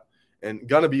 Yeah. And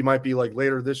Gunnaby might be like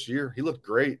later this year. He looked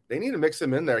great. They need to mix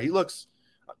him in there.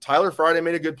 Tyler Friday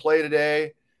made a good play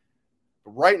today.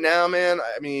 But right now, man,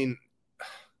 I mean,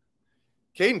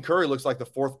 Caden Curry looks like the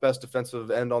 4th best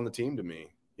defensive end on the team to me,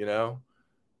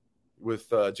 with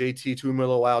JT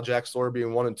Tuimoloau, Jack Sawyer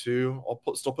being 1 and 2.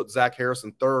 I'll still put Zach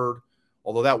Harrison 3rd.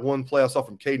 Although that one play I saw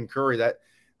from Caden Curry,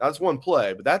 that's one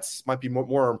play, but might be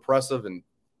more impressive and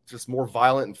just more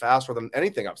violent and faster than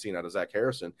anything I've seen out of Zach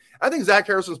Harrison. I think Zach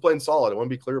Harrison's playing solid. I want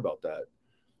to be clear about that.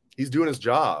 He's doing his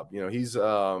job. He's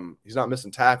not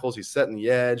missing tackles. He's setting the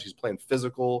edge. He's playing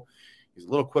physical. He's a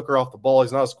little quicker off the ball.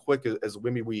 He's not as quick as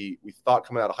maybe we thought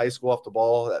coming out of high school off the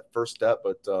ball, that first step.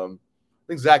 But I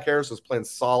think Zach Harrison's playing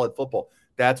solid football.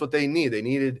 That's what they need. They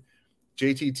needed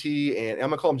JTT, and I'm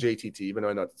going to call him JTT, even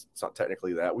though it's not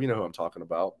technically that. We know who I'm talking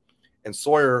about. And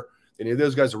Sawyer, they need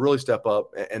those guys to really step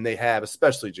up, and they have,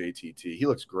 especially JTT. He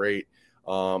looks great.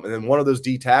 And then one of those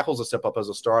D tackles to step up as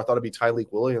a star, I thought it'd be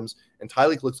Tyleik Williams, and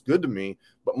Tyleik looks good to me,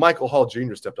 but Michael Hall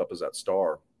Jr. stepped up as that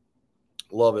star.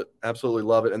 Love it. Absolutely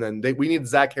love it. And then we need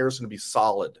Zach Harrison to be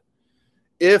solid.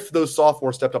 If those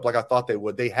sophomores stepped up like I thought they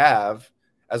would, they have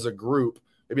as a group,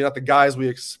 maybe not the guys we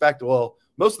expect. Well,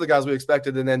 most of the guys we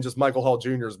expected, and then just Michael Hall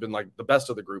Jr. has been like the best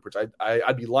of the group, which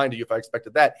I'd be lying to you if I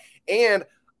expected that. And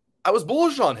I was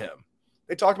bullish on him.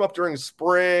 They talked about during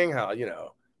spring how,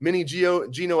 mini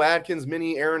Geno Atkins,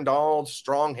 mini Aaron Donald,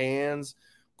 strong hands,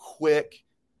 quick,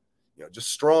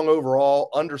 just strong overall,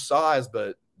 undersized,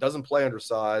 but doesn't play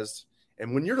undersized.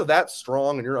 And when you're that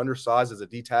strong and you're undersized as a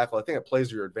D tackle, I think it plays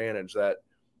to your advantage, that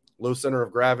low center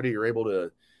of gravity. You're able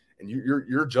to, and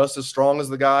you're just as strong as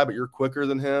the guy, but you're quicker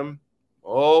than him.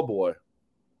 Oh boy.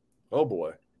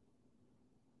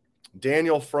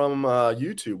 Daniel from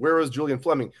YouTube, where is Julian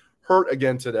Fleming? Hurt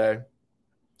again today,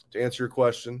 to answer your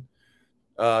question.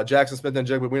 Jackson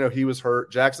Smith-Njigba, we know he was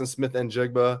hurt. Jackson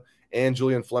Smith-Njigba and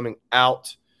Julian Fleming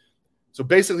out. So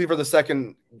basically for the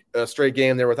second straight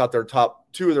game, they're without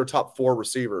two of their top four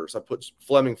receivers. I put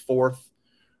Fleming fourth.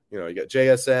 You got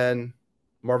JSN,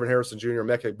 Marvin Harrison Jr.,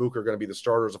 Mekhi Buka are going to be the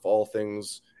starters if all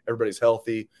things, everybody's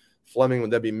healthy. Fleming,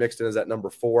 would that be mixed in as that number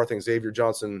 4? I think Xavier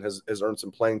Johnson has earned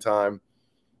some playing time,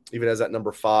 even as that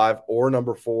number 5 or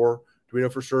number 4. Do we know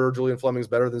for sure Julian Fleming's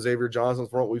better than Xavier Johnson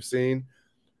from what we've seen?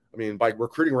 I mean, by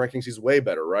recruiting rankings, he's way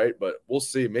better, right? But we'll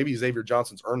see. Maybe Xavier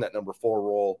Johnson's earned that number 4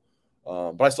 role.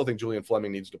 But I still think Julian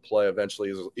Fleming needs to play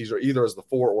eventually either as the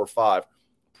 4 or 5.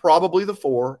 Probably the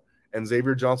 4, and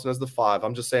Xavier Johnson as the 5.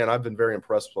 I'm just saying I've been very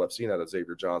impressed with what I've seen out of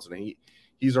Xavier Johnson, and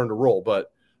he's earned a role.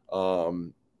 But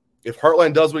if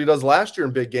Heartland does what he does last year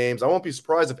in big games, I won't be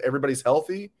surprised if everybody's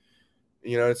healthy.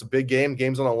 It's a big game,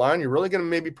 games on the line. You're really going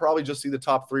to probably just see the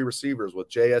top 3 receivers with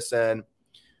JSN,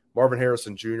 Marvin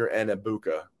Harrison Jr., and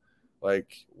Ibuka.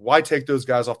 Like, why take those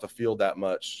guys off the field that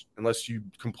much unless you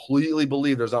completely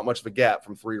believe there's not much of a gap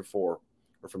from 3 to 4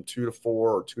 or from 2 to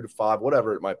 4 or 2 to 5,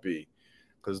 whatever it might be?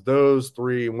 Because those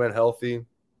 3, when healthy,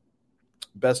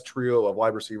 best trio of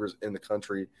wide receivers in the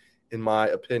country, in my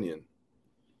opinion.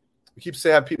 We keep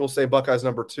having people say Buckeyes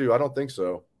number 2. I don't think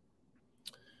so.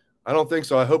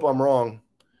 I hope I'm wrong.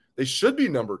 They should be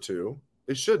number 2.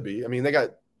 They should be. I mean, they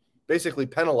got basically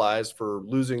penalized for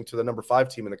losing to the number 5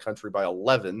 team in the country by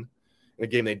 11 in a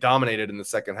game they dominated in the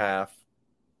second half.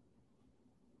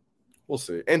 We'll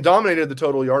see. And dominated the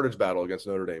total yardage battle against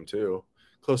Notre Dame, too.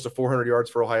 Close to 400 yards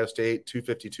for Ohio State,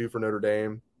 252 for Notre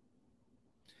Dame.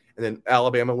 And then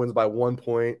Alabama wins by 1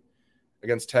 point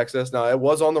against Texas. Now, it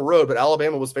was on the road, but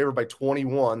Alabama was favored by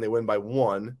 21. They win by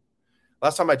 1.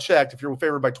 Last time I checked, if you're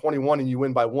favored by 21 and you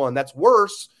win by 1, that's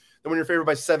worse than when you're favored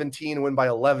by 17 and win by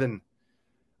 11.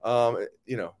 The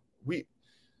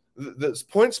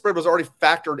point spread was already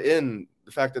factored in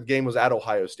the fact that the game was at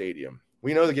Ohio Stadium.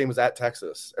 We know the game was at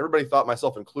Texas. Everybody thought,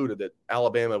 myself included, that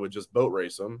Alabama would just boat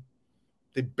race them.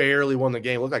 They barely won the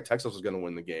game. It looked like Texas was going to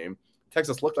win the game.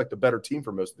 Texas looked like the better team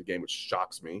for most of the game, which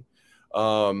shocks me.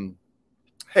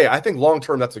 Hey, I think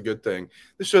long-term that's a good thing.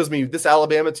 This shows me this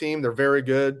Alabama team, they're very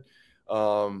good.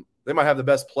 They might have the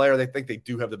best player. They think they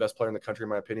do have the best player in the country, in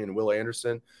my opinion, Will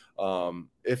Anderson.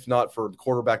 If not for the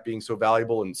quarterback being so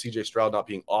valuable and C.J. Stroud not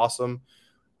being awesome,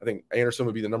 I think Anderson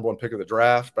would be the number 1 pick of the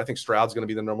draft. But I think Stroud's going to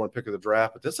be the number 1 pick of the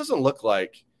draft. But this looks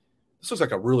like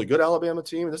a really good Alabama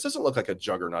team. This doesn't look like a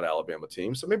juggernaut Alabama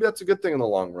team. So maybe that's a good thing in the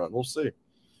long run. We'll see.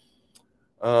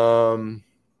 Unranked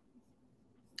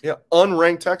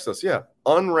Texas. Yeah,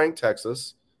 unranked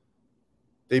Texas.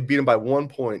 They beat them by 1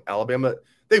 point. Alabama,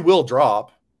 they will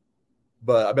drop,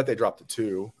 but I bet they drop to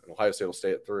 2. And Ohio State will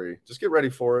stay at 3. Just get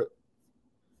ready for it.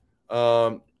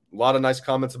 A lot of nice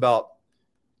comments about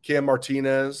Cam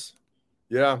Martinez.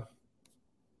 Yeah.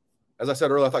 As I said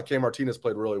earlier, I thought Cam Martinez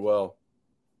played really well.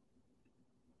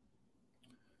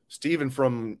 Steven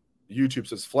from YouTube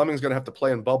says, Fleming's going to have to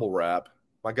play in bubble wrap.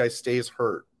 My guy stays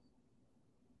hurt.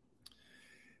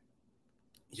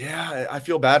 Yeah, I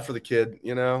feel bad for the kid,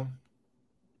 Yeah,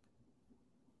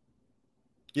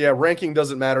 ranking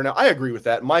doesn't matter now. I agree with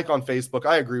that. Mike on Facebook,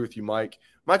 I agree with you, Mike.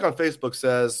 Mike on Facebook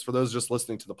says, for those just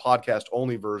listening to the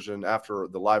podcast-only version after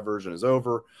the live version is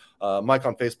over, Mike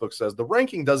on Facebook says, the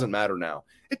ranking doesn't matter now.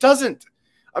 It doesn't.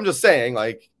 I'm just saying,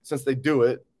 since they do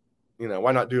it,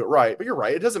 why not do it right? But you're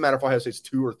right. It doesn't matter if Ohio State's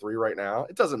 2 or 3 right now.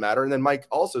 It doesn't matter. And then Mike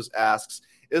also asks,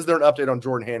 is there an update on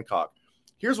Jordan Hancock?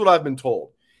 Here's what I've been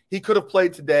told. He could have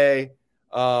played today.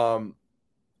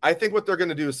 I think what they're going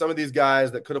to do is some of these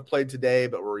guys that could have played today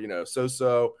but were,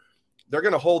 so-so, they're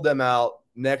going to hold them out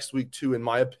next week too, in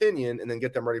my opinion, and then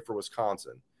get them ready for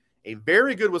Wisconsin. A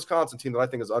very good Wisconsin team that I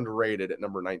think is underrated at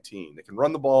number 19. They can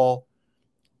run the ball.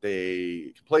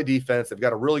 They can play defense. They've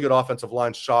got a really good offensive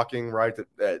line. Shocking, right,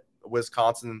 that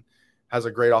Wisconsin has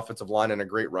a great offensive line and a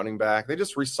great running back. They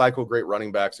just recycle great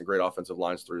running backs and great offensive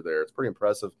lines through there. It's pretty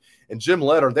impressive. And Jim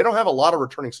Leonhard, they don't have a lot of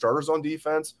returning starters on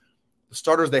defense. The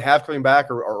starters they have coming back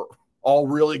are all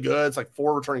really good. It's like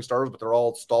 4 returning starters, but they're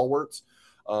all stalwarts.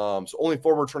 So only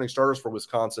 4 returning starters for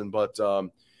Wisconsin, but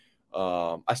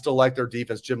I still like their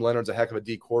defense. Jim Leonard's a heck of a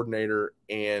D coordinator,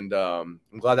 and I'm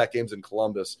glad that game's in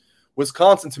Columbus.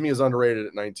 Wisconsin, to me, is underrated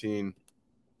at 19.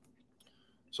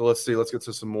 So let's see. Let's get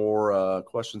to some more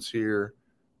questions here.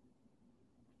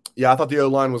 Yeah, I thought the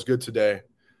O-line was good today.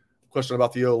 Question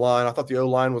about the O-line. I thought the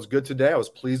O-line was good today. I was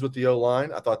pleased with the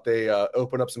O-line. I thought they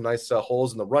opened up some nice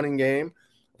holes in the running game.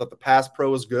 I thought the pass pro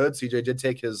was good. CJ did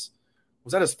take was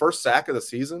that his first sack of the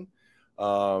season?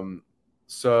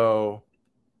 So,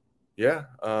 yeah.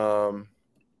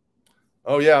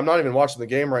 Oh, yeah, I'm not even watching the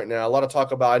game right now. A lot of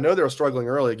talk about – I know they were struggling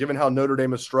early. Given how Notre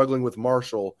Dame is struggling with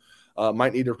Marshall,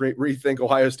 might need to rethink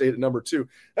Ohio State at number 2.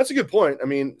 That's a good point. I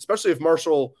mean, especially if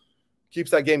Marshall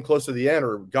keeps that game close to the end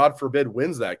or, God forbid,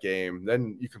 wins that game,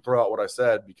 then you can throw out what I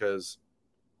said because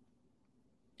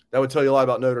that would tell you a lot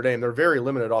about Notre Dame. They're very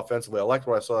limited offensively. I liked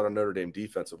what I saw out of Notre Dame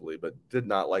defensively, but did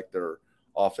not like their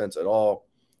offense at all.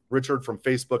 Richard from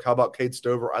Facebook, how about Cade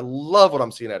Stover? I love what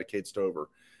I'm seeing out of Cade Stover.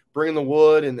 Bringing the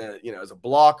wood and as a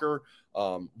blocker,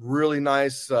 really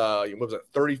nice. What was it,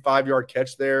 35-yard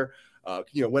catch there?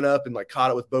 Went up and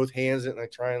caught it with both hands and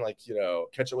try and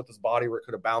catch it with his body where it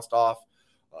could have bounced off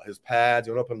his pads.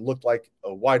 He went up and looked like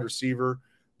a wide receiver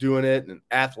doing it. An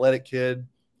athletic kid,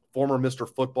 former Mr.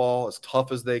 Football, as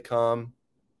tough as they come,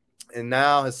 and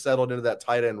now has settled into that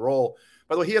tight end role.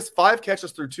 By the way, he has 5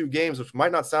 catches through 2 games, which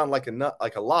might not sound like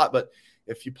a lot, but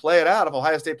if you play it out, if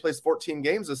Ohio State plays 14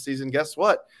 games this season, guess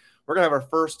what? We're going to have our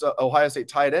first Ohio State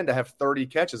tight end to have 30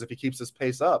 catches if he keeps this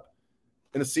pace up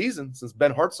in a season since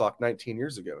Ben Hartsock 19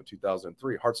 years ago in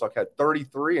 2003. Hartsock had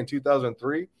 33 in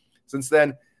 2003. Since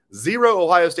then, 0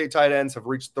 Ohio State tight ends have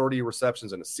reached 30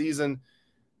 receptions in a season.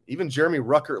 Even Jeremy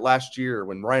Ruckert last year,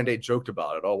 when Ryan Day joked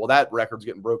about it, oh, well, that record's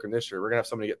getting broken this year. We're going to have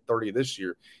somebody get 30 this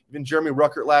year. Even Jeremy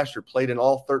Ruckert last year played in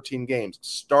all 13 games,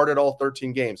 started all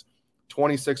 13 games,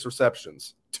 26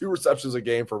 receptions, 2 receptions a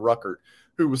game for Ruckert,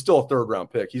 who was still a third-round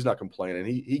pick. He's not complaining.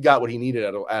 He got what he needed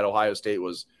at Ohio State.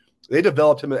 They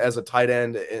developed him as a tight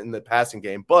end in the passing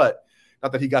game, but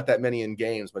not that he got that many in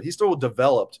games, but he still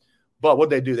developed. But what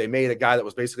they do, they made a guy that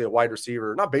was basically a wide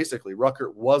receiver. Not basically.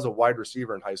 Ruckert was a wide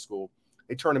receiver in high school.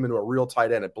 They turned him into a real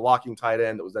tight end, a blocking tight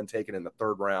end that was then taken in the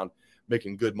 3rd round,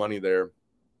 making good money there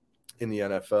in the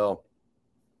NFL.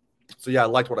 So, yeah, I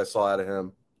liked what I saw out of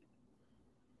him.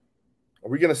 Are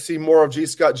we going to see more of G.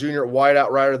 Scott Jr. at wideout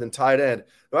rather than tight end?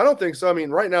 No, I don't think so. I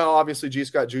mean, right now, obviously, G.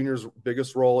 Scott Jr.'s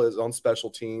biggest role is on special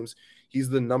teams. He's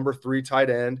the number 3 tight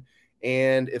end.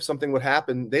 And if something would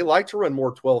happen, they like to run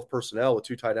more 12 personnel with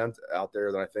 2 tight ends out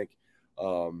there than I think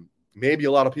maybe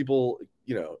a lot of people,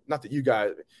 not that you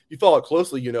guys, you follow it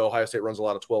closely, Ohio State runs a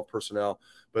lot of 12 personnel.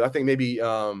 But I think maybe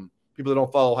people that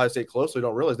don't follow Ohio State closely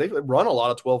don't realize they run a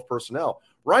lot of 12 personnel.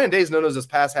 Ryan Day is known as this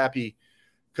pass-happy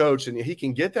coach, and he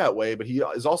can get that way, but he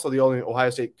is also the only Ohio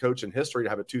State coach in history to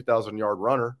have a 2,000-yard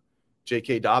runner,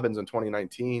 J.K. Dobbins in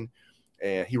 2019,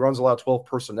 and he runs a lot of 12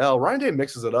 personnel. Ryan Day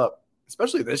mixes it up,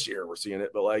 especially this year we're seeing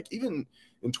it, but even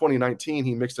in 2019,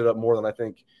 he mixed it up more than I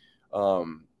think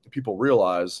people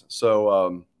realize.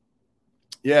 So,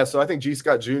 so I think G.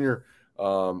 Scott Jr.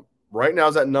 Right now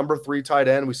is at number 3 tight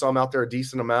end. We saw him out there a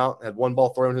decent amount, had 1 ball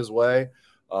thrown his way.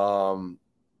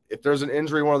 If there's an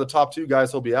injury, one of the top 2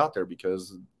 guys, he'll be out there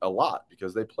because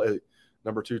they play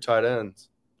number 2 tight ends.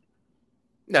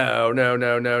 No.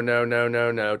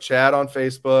 Chad on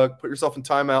Facebook, put yourself in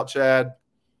timeout, Chad.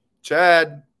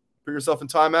 Chad, put yourself in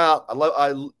timeout.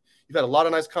 You've had a lot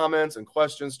of nice comments and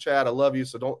questions, Chad. I love you,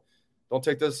 so don't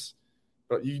take this.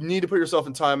 But you need to put yourself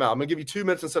in timeout. I'm gonna give you 2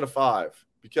 minutes instead of 5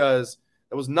 because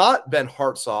it was not Ben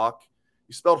Hartsock.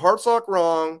 You spelled Hartsock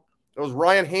wrong. It was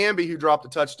Ryan Hamby who dropped a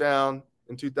touchdown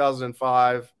in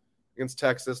 2005 against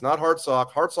Texas, not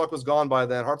Hartsock. Hartsock was gone by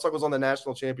then. Hartsock was on the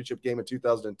national championship game in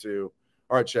 2002.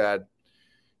 All right, Chad,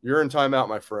 you're in timeout,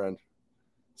 my friend.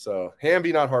 So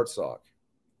Hamby, not Hartsock.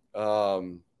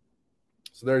 So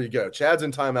there you go. Chad's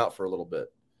in timeout for a little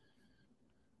bit.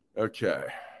 Okay.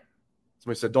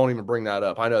 Somebody said, don't even bring that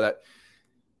up. I know that.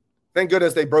 Thank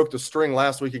goodness they broke the string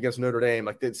last week against Notre Dame.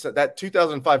 That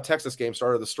 2005 Texas game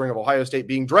started the string of Ohio State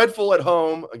being dreadful at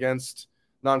home against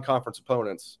non-conference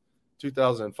opponents.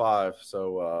 2005.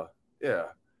 So, yeah,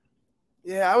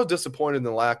 I was disappointed in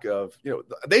the lack of,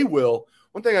 they will.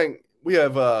 One thing we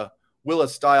have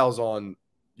Willis Stiles on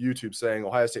YouTube saying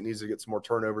Ohio State needs to get some more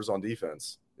turnovers on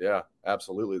defense. Yeah,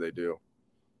 absolutely they do.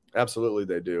 Absolutely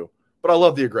they do. But I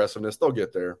love the aggressiveness. They'll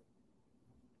get there.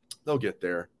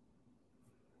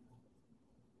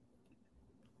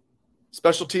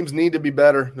 Special teams need to be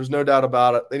better. There's no doubt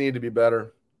about it. They need to be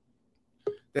better.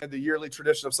 They had the yearly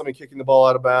tradition of somebody kicking the ball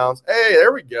out of bounds. Hey,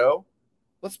 there we go.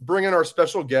 Let's bring in our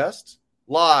special guest,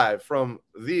 live from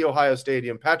the Ohio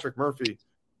Stadium. Patrick Murphy,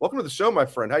 welcome to the show, my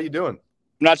friend. How you doing?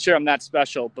 I'm not sure I'm that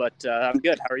special, but I'm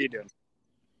good. How are you doing?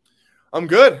 I'm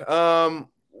good.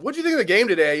 What do you think of the game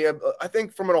today? I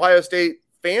think from an Ohio State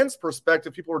fan's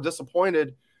perspective, people were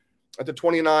disappointed at the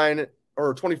 29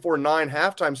 or 24-9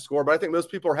 halftime score, but I think most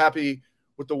people are happy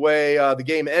with the way the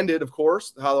game ended, of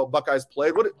course, how the Buckeyes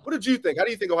played. What did you think? How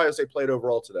do you think Ohio State played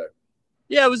overall today?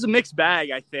 Yeah, it was a mixed bag,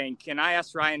 I think. And I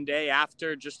asked Ryan Day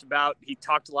after he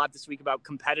talked a lot this week about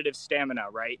competitive stamina,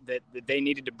 right? That they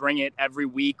needed to bring it every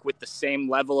week with the same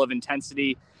level of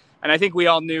intensity. And I think we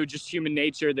all knew just human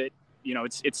nature that,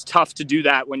 it's tough to do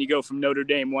that when you go from Notre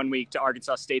Dame one week to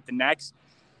Arkansas State the next.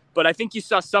 But I think you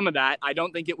saw some of that. I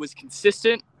don't think it was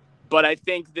consistent, but I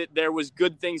think that there was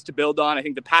good things to build on. I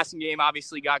think the passing game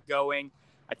obviously got going.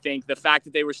 I think the fact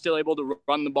that they were still able to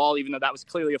run the ball, even though that was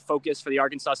clearly a focus for the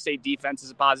Arkansas State defense,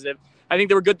 is a positive. I think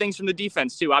there were good things from the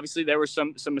defense, too. Obviously, there were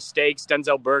some mistakes.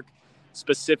 Denzel Burke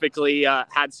specifically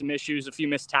had some issues, a few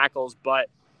missed tackles. But,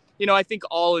 I think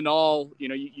all in all,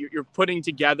 you're putting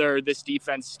together this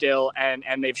defense still,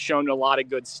 and they've shown a lot of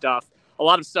good stuff, a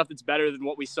lot of stuff that's better than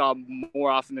what we saw more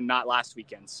often than not last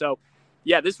weekend. So,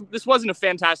 yeah, this wasn't a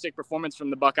fantastic performance from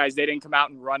the Buckeyes. They didn't come out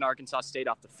and run Arkansas State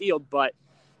off the field, but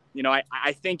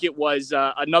I think it was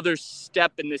another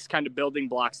step in this kind of building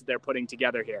blocks that they're putting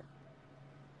together here.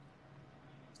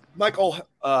 Michael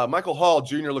Hall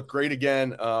Jr. looked great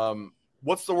again.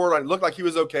 What's the word? It looked like he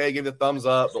was okay, gave the thumbs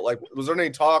up, but was there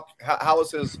any talk? How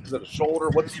was is it a shoulder?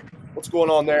 What's going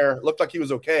on there? It looked like he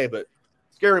was okay, but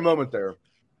scary moment there.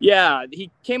 Yeah, he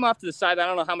came off to the side. I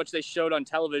don't know how much they showed on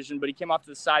television, but he came off to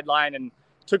the sideline and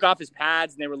took off his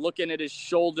pads, and they were looking at his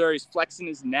shoulder. He's flexing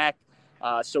his neck.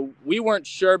 So we weren't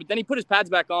sure, but then he put his pads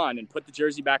back on and put the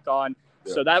jersey back on.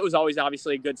 Yeah. So that was always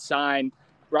obviously a good sign.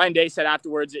 Ryan Day said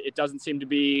afterwards, it doesn't seem to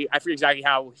be, I forget exactly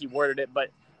how he worded it, but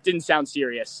it didn't sound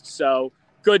serious. So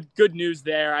good news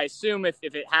there. I assume if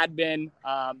it had been,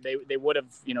 they would have,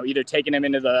 either taken him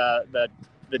into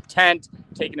the tent,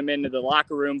 taken him into the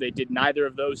locker room. They did neither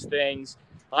of those things.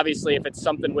 Obviously, if it's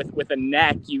something with a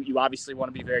neck, you obviously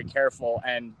want to be very careful.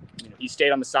 And he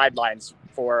stayed on the sidelines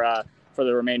for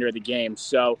the remainder of the game.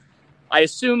 So I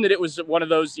assume that it was one of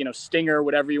those, stinger,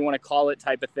 whatever you want to call it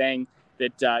type of thing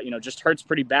that, just hurts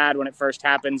pretty bad when it first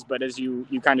happens. But as you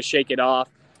kind of shake it off,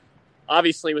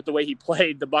 obviously with the way he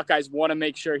played, the Buckeyes want to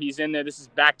make sure he's in there. This is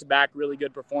back-to-back really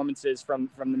good performances from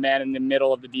the man in the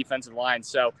middle of the defensive line.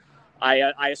 So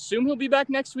I assume he'll be back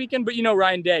next weekend, but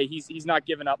Ryan Day, he's not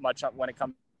giving up much when it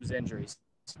comes to injuries.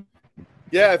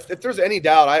 Yeah, if there's any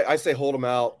doubt, I say hold him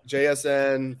out.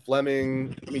 JSN,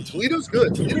 Fleming. I mean, Toledo's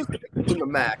good. Toledo's good in the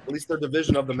MAC, at least their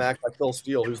division of the MAC by Phil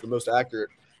Steele, who's the most accurate.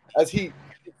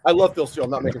 I love Phil Steele.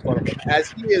 I'm not making fun of him.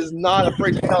 As he is not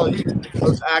afraid to tell you the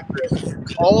most accurate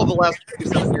all of the last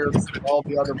 27 years, all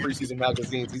the other preseason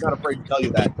magazines. He's not afraid to tell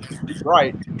you that. He's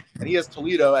right. And he has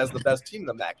Toledo as the best team in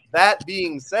the MAC. That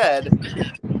being said,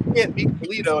 you can't beat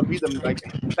Toledo and beat them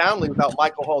profoundly without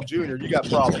Michael Hall Jr. You got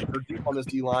problems. They're deep on this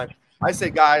D-line. I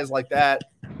say guys like that,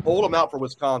 hold them out for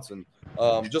Wisconsin.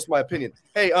 Just my opinion.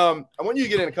 Hey, I want you to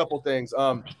get in a couple of things.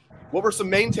 What were some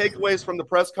main takeaways from the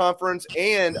press conference?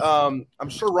 And I'm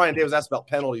sure Ryan Day was asked about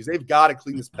penalties. They've got to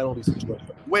clean this penalty situation.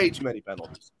 Way too many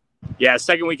penalties. Yeah,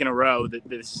 second week in a row that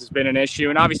this has been an issue.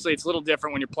 And obviously it's a little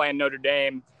different when you're playing Notre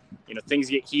Dame.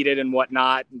 Things get heated and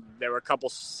whatnot. There were a couple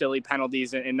silly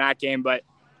penalties in that game. But,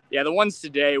 yeah, the ones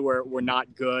today were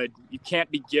not good. You can't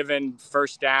be given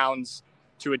first downs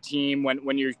to a team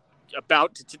when you're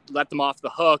about to let them off the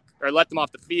hook or let them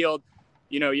off the field.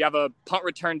 You have a punt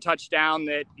return touchdown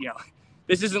that,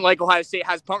 this isn't like Ohio State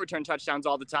has punt return touchdowns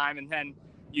all the time. And then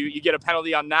you get a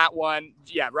penalty on that one.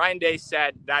 Yeah, Ryan Day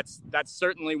said that's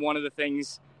certainly one of the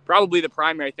things, probably the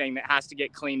primary thing that has to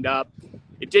get cleaned up.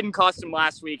 It didn't cost them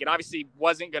last week. It obviously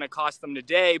wasn't going to cost them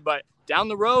today, but down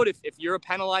the road, if you're a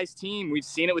penalized team, we've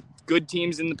seen it with good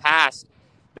teams in the past,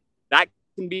 that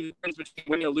can be the difference between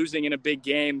winning or losing in a big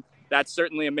game. That's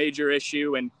certainly a major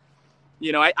issue. And,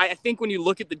 I think when you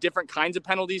look at the different kinds of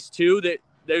penalties too, that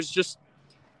there's just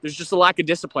a lack of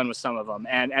discipline with some of them.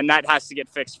 And that has to get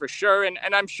fixed for sure. And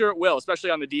I'm sure it will, especially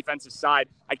on the defensive side.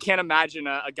 I can't imagine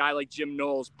a guy like Jim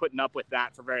Knowles putting up with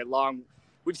that for very long.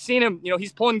 We've seen him,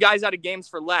 he's pulling guys out of games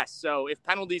for less. So if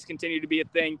penalties continue to be a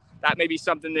thing, that may be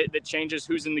something that changes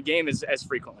who's in the game as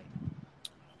frequently.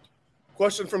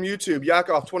 Question from YouTube,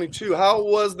 Yakov 22. How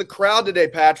was the crowd today,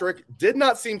 Patrick? Did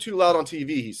not seem too loud on TV,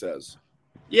 he says.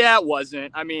 Yeah, it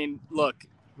wasn't. I mean, look.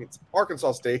 It's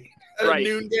Arkansas State at a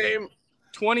noon game.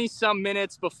 20-some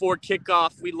minutes before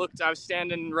kickoff, I was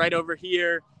standing right over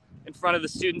here in front of the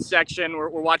student section. We're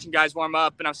watching guys warm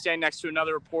up, and I was standing next to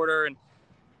another reporter, and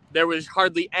there was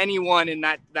hardly anyone in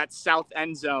that south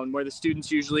end zone where the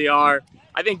students usually are.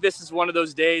 I think this is one of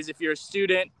those days, if you're a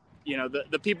student,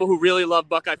 the people who really love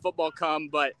Buckeye football come,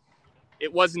 but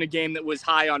it wasn't a game that was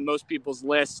high on most people's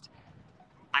list.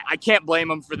 I can't blame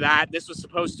them for that. This was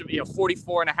supposed to be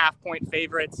 44.5-point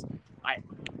favorites.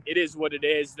 It is what it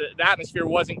is. The atmosphere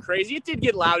wasn't crazy. It did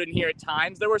get loud in here at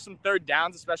times. There were some third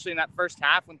downs, especially in that first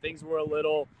half when things were a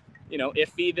little,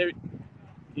 iffy. There,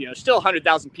 still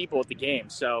 100,000 people at the game.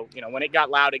 So, when it got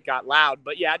loud, it got loud.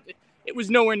 But yeah, it was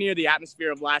nowhere near the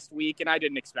atmosphere of last week, and I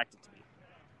didn't expect it to be.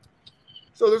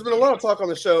 So there's been a lot of talk on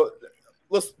the show.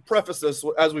 Let's preface this,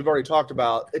 as we've already talked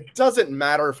about. It doesn't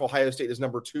matter if Ohio State is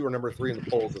number 2 or number 3 in the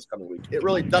polls this coming week. It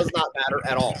really does not matter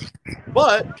at all.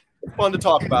 But it's fun to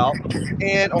talk about.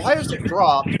 And Ohio State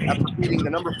dropped after beating the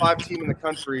number 5 team in the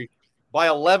country by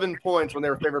 11 points when they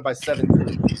were favored by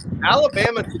 17.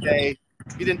 Alabama today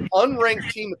beat an unranked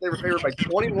team that they were favored by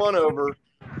 21 over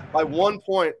by 1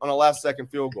 point on a last-second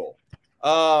field goal.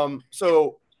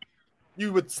 So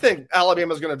you would think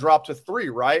Alabama's going to drop to 3,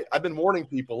 right? I've been warning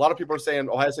people. A lot of people are saying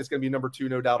Ohio State's going to be number 2,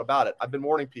 no doubt about it. I've been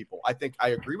warning people. I think I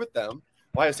agree with them.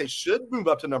 Ohio State should move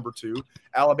up to number 2.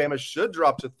 Alabama should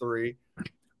drop to 3.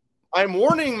 I'm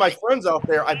warning my friends out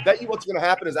there. I bet you what's going to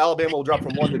happen is Alabama will drop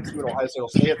from 1 to 2 and Ohio State will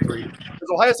stay at 3. Because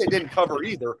Ohio State didn't cover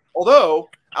either. Although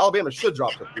Alabama should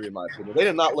drop to 3 in my opinion. They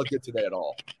did not look good today at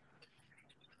all.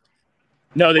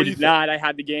 No, they did not. I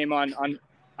had the game on the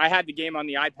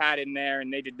iPad in there,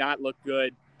 and they did not look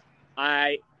good.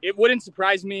 It wouldn't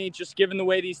surprise me, just given the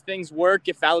way these things work,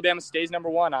 if Alabama stays number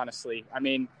 1, honestly. I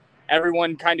mean,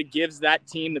 everyone kind of gives that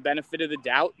team the benefit of the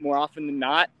doubt more often than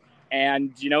not.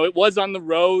 And, it was on the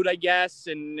road, I guess,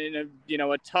 and in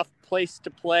a tough place to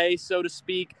play, so to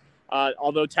speak.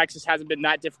 Although Texas hasn't been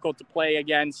that difficult to play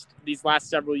against these last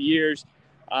several years.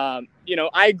 I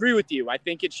agree with you. I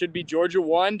think it should be Georgia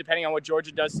 1, depending on what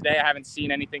Georgia does today. I haven't seen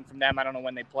anything from them. I don't know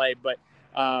when they play, but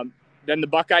then the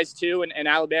Buckeyes 2 and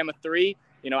Alabama 3.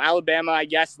 Alabama, I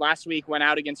guess, last week went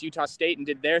out against Utah State and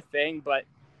did their thing. But,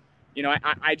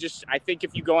 I think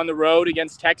if you go on the road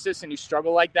against Texas and you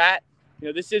struggle like that,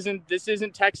 this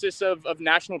isn't Texas of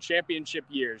national championship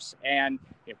years. And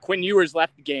Quinn Ewers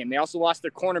left the game. They also lost their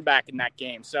cornerback in that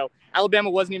game. So Alabama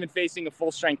wasn't even facing a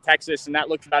full-strength Texas, and that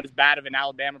looked about as bad of an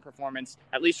Alabama performance,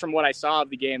 at least from what I saw of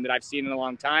the game, that I've seen in a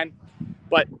long time.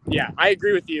 But, yeah, I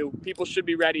agree with you. People should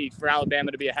be ready for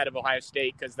Alabama to be ahead of Ohio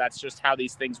State because that's just how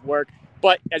these things work.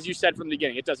 But, as you said from the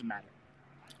beginning, it doesn't matter.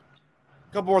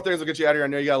 A couple more things will get you out of here. I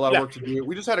know you got a lot of work to do.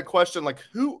 We just had a question,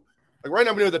 who – right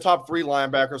now we know the top 3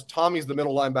 linebackers. Tommy's the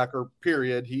middle linebacker,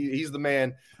 period. He's the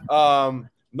man.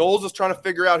 Knowles is trying to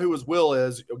figure out who his will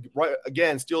is. Right,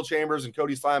 again, Steel Chambers and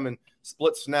Cody Simon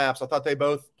split snaps. I thought they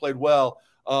both played well.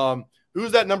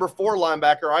 Who's that number 4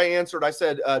 linebacker? I answered. I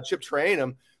said Chip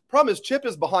Trayanum. Problem is Chip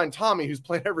is behind Tommy, who's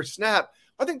playing every snap.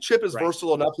 I think Chip is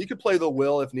versatile enough. He could play the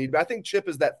will if need be. I think Chip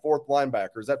is that 4th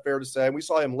linebacker. Is that fair to say? And we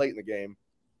saw him late in the game.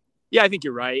 Yeah, I think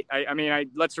you're right. I mean,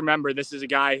 let's remember this is a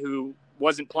guy who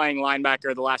wasn't playing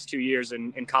linebacker the last 2 years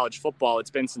in college football.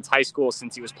 It's been since high school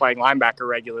since he was playing linebacker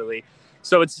regularly.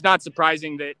 So it's not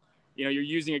surprising that, you're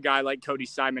using a guy like Cody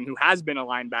Simon, who has been a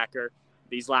linebacker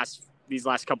these last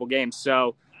couple games.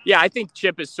 So, yeah, I think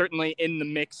Chip is certainly in the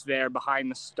mix there behind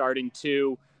the starting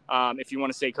 2, if you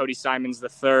want to say Cody Simon's the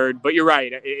 3rd. But you're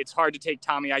right. It's hard to take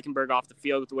Tommy Eichenberg off the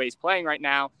field with the way he's playing right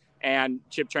now. And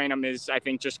Chip Trayanum is, I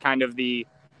think, just kind of the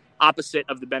opposite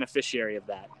of the beneficiary of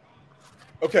that.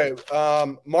 Okay,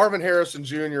 Marvin Harrison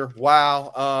Jr.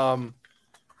 Wow,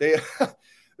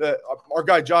 our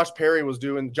guy Joshua Perry was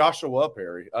doing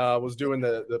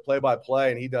the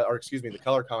play-by-play, and the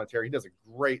color commentary. He does a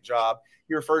great job.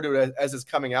 He referred to it as his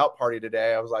coming out party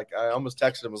today. I almost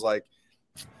texted him, was like,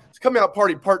 "It's coming out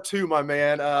party part 2, my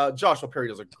man." Joshua Perry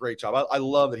does a great job. I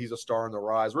love that he's a star on the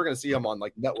rise. We're going to see him on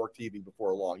network TV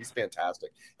before long. He's fantastic.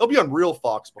 He'll be on Real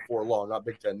Fox before long, not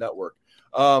Big Ten Network.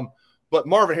 But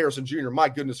Marvin Harrison Jr., my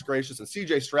goodness gracious, and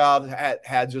C.J. Stroud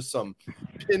had just some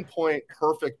pinpoint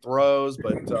perfect throws.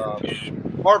 But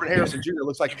Marvin Harrison Jr.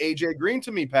 looks like A.J. Green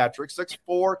to me, Patrick.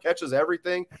 6'4", catches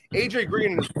everything. A.J.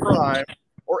 Green in his prime,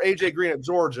 or A.J. Green at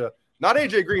Georgia. Not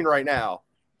A.J. Green right now.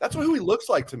 That's who he looks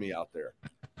like to me out there.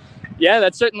 Yeah,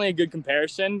 that's certainly a good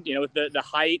comparison, with the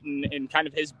height and kind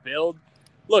of his build.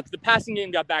 Look, the passing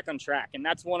game got back on track, and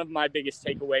that's one of my biggest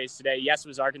takeaways today. Yes, it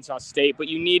was Arkansas State, but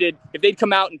if they'd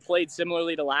come out and played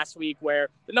similarly to last week where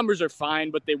the numbers are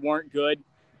fine, but they weren't good,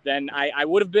 then I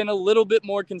would have been a little bit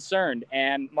more concerned.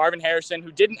 And Marvin Harrison, who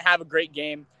didn't have a great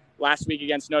game last week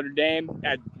against Notre Dame,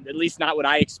 at least not what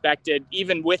I expected,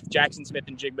 even with Jackson Smith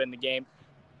and Jigba in the game,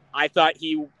 I thought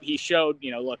he showed,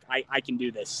 look, I can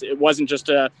do this. It wasn't just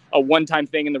a one-time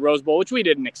thing in the Rose Bowl, which we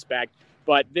didn't expect,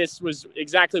 but this was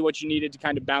exactly what you needed to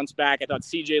kind of bounce back. I thought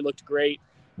CJ looked great.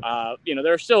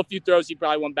 There are still a few throws he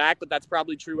probably won back, but that's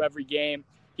probably true every game.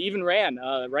 He even ran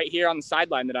right here on the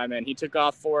sideline that I'm in. He took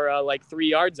off for like 3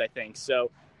 yards, I think.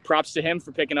 So props to him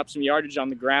for picking up some yardage on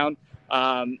the ground.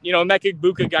 Emeka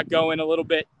Egbuka got going a little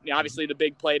bit. Obviously, the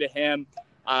big play to him.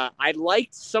 I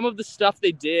liked some of the stuff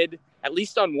they did, at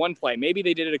least on one play. Maybe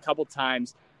they did it a couple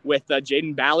times with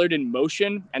Jaden Ballard in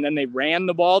motion, and then they ran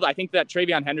the ball. I think that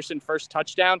TreVeyon Henderson first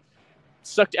touchdown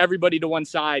sucked everybody to one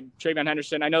side. TreVeyon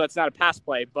Henderson, I know that's not a pass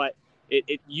play, but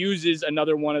it uses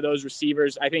another one of those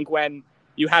receivers. I think when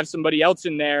you have somebody else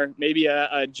in there, maybe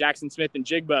a Jackson Smith and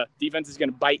Jigba, defense is going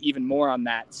to bite even more on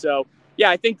that. So, yeah,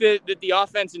 I think that the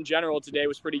offense in general today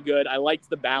was pretty good. I liked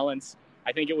the balance.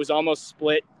 I think it was almost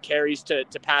split carries to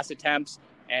pass attempts.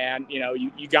 And,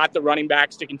 you got the running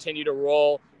backs to continue to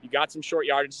roll. You got some short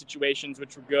yardage situations,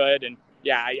 which were good. And,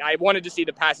 yeah, I wanted to see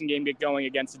the passing game get going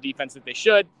against the defense that they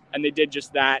should, and they did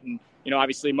just that. And,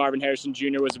 obviously Marvin Harrison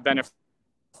Jr. was a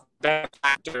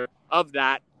benefactor of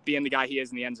that, being the guy he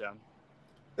is in the end zone.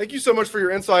 Thank you so much for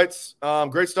your insights.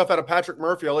 Great stuff out of Patrick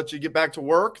Murphy. I'll let you get back to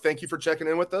work. Thank you for checking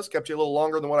in with us. Kept you a little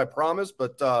longer than what I promised,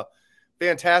 but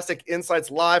fantastic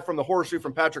insights live from the Horseshoe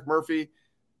from Patrick Murphy.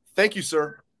 Thank you,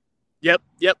 sir. Yep.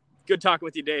 Good talking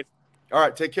with you, Dave. All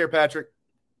right, take care, Patrick.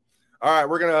 All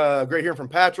right, great hearing from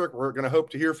Patrick. We're going to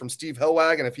hope to hear from Steve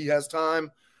Hellwagon if he has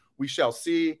time. We shall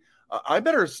see. I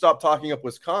better stop talking up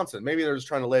Wisconsin. Maybe they're just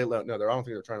trying to lay low. No, I don't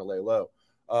think they're trying to lay low.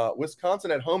 Wisconsin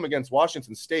at home against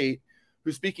Washington State,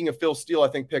 who, speaking of Phil Steele, I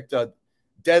think picked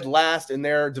dead last in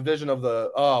their division of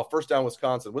the first down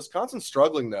Wisconsin. Wisconsin's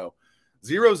struggling, though.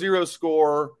 0-0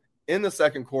 score in the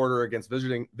second quarter against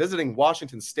visiting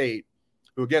Washington State,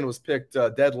 who, again, was picked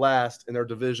dead last in their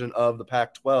division of the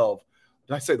Pac-12.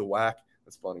 Did I say the WAC?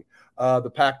 That's funny. The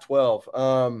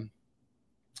Pac-12.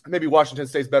 Maybe Washington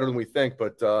State's better than we think,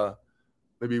 but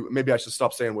maybe I should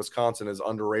stop saying Wisconsin is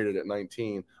underrated at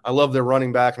 19. I love their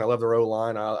running back, and I love their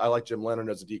O-line. I like Jim Leonard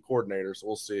as a D coordinator, so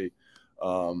we'll see.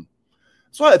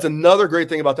 So it's another great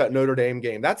thing about that Notre Dame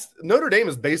game. Notre Dame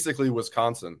is basically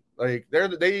Wisconsin. Like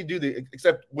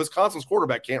except Wisconsin's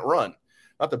quarterback can't run.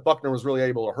 Not that Buckner was really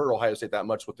able to hurt Ohio State that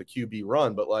much with the QB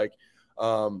run, but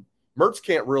Mertz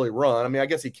can't really run. I mean, I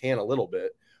guess he can a little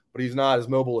bit, but he's not as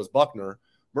mobile as Buckner.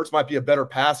 Mertz might be a better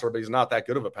passer, but he's not that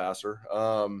good of a passer.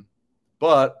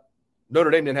 But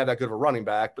Notre Dame didn't have that good of a running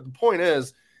back. But the point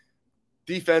is,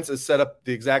 defense is set up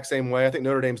the exact same way. I think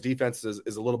Notre Dame's defense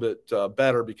is a little bit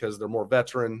better because they're more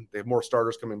veteran. They have more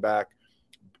starters coming back.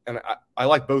 And I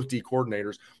like both D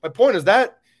coordinators. My point is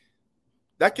that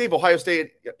gave Ohio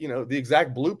State, the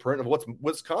exact blueprint of what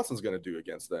Wisconsin's going to do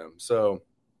against them. So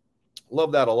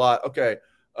love that a lot. Okay.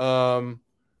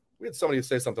 We had somebody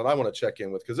say something I want to check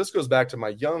in with, because this goes back to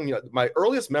my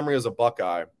earliest memory as a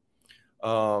Buckeye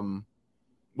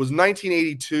was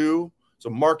 1982. So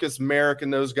Marcus Merrick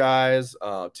and those guys,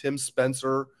 Tim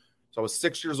Spencer. So I was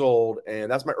 6 years old,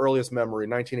 and that's my earliest memory.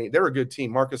 1980. They were a good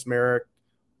team. Marcus Merrick,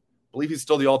 I believe he's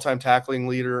still the all-time tackling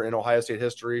leader in Ohio State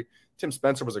history. Tim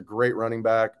Spencer was a great running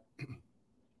back.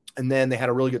 And then they had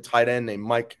a really good tight end named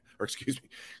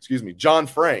John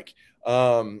Frank.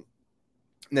 And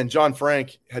then John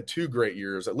Frank had 2 great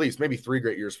years, at least maybe 3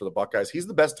 great years for the Buckeyes. He's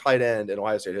the best tight end in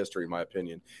Ohio State history, in my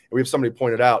opinion. And we have somebody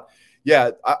pointed out.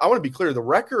 Yeah, I want to be clear. The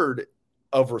record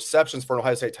of receptions for an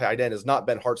Ohio State tight end has not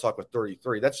Ben Hartsock with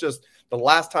 33. That's just the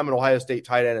last time an Ohio State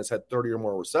tight end has had 30 or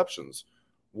more receptions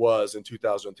was in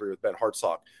 2003 with Ben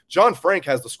Hartsock. John Frank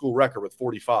has the school record with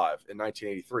 45 in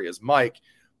 1983, as Mike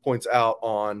points out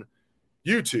on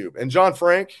YouTube. And John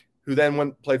Frank, who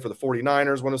then played for the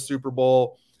 49ers, won a Super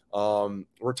Bowl,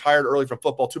 retired early from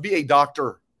football to be a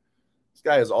doctor. This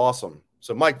guy is awesome.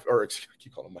 So Mike, or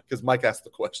keep calling him Mike, because Mike asked the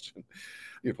question.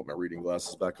 I need to put my reading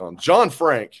glasses back on. John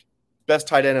Frank, best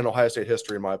tight end in Ohio State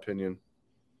history, in my opinion.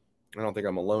 I don't think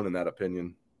I'm alone in that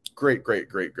opinion. Great player.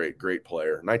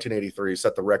 1983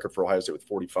 set the record for Ohio State with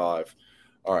 45.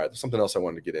 All right, there's something else I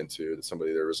wanted to get into.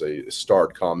 There was a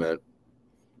starred comment.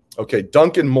 Okay,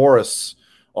 Duncan Morris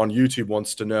on YouTube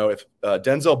wants to know if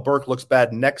Denzel Burke looks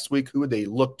bad next week, who would they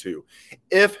look to?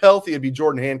 If healthy, it'd be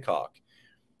Jordan Hancock.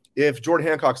 If Jordan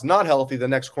Hancock's not healthy, the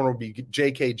next corner would be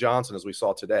J.K. Johnson, as we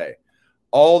saw today.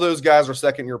 All those guys are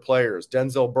second-year players.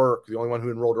 Denzel Burke, the only one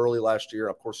who enrolled early last year,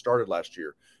 of course, started last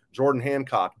year. Jordan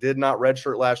Hancock did not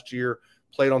redshirt last year,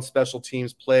 played on special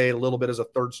teams, played a little bit as a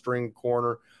third-string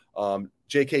corner.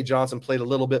 J.K. Johnson played a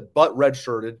little bit, but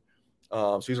redshirted.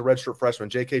 So he's a redshirt freshman.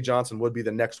 J.K. Johnson would be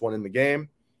the next one in the game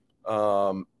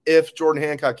if Jordan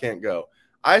Hancock can't go.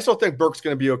 I still think Burke's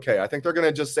going to be okay. I think they're going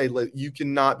to just say, you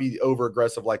cannot be over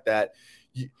aggressive like that.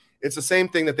 It's the same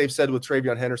thing that they've said with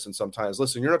Travion Henderson sometimes.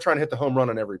 Listen, you're not trying to hit the home run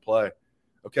on every play.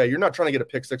 Okay. You're not trying to get a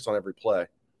pick six on every play.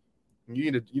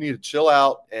 You need to chill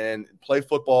out and play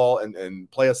football and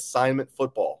play assignment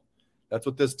football. That's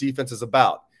what this defense is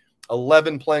about.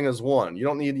 11 playing as one. You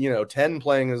don't need, 10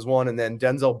 playing as one and then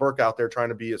Denzel Burke out there trying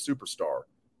to be a superstar.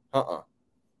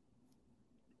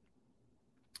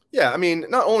 Yeah, I mean,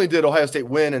 not only did Ohio State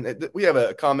win, and we have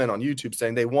a comment on YouTube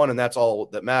saying they won and that's all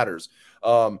that matters.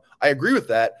 I agree with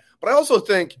that, but I also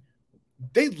think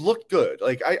they looked good.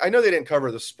 Like, I know they didn't cover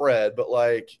the spread, but,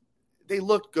 like, they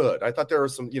looked good. I thought there were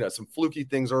some fluky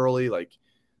things early, like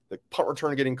the punt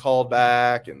return getting called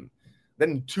back and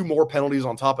then 2 more penalties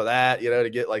on top of that, to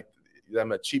get, like,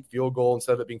 them a cheap field goal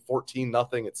instead of it being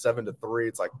 14-0 at 7-3.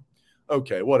 It's like,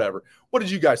 okay, whatever. What did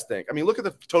you guys think? I mean, look at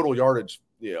the total yardage,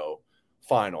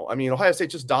 final. I mean, Ohio State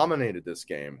just dominated this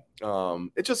game.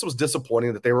 It just was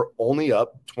disappointing that they were only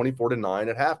up 24-9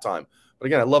 at halftime. But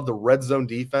again, I love the red zone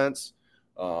defense.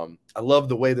 I love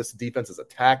the way this defense is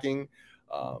attacking,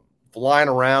 flying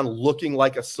around, looking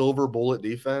like a silver bullet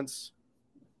defense.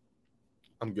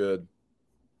 I'm good.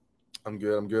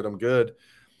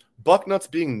 Bucknuts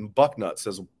being Bucknuts,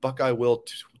 says Buckeye Will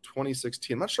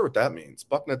 2016. I'm not sure what that means.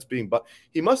 Bucknuts being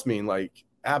he must mean like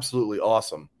absolutely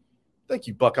awesome. Thank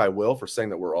you, Buckeye Will, for saying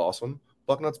that we're awesome.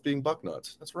 Bucknuts being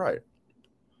Bucknuts. That's right.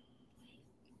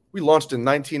 We launched in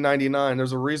 1999.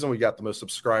 There's a reason we got the most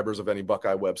subscribers of any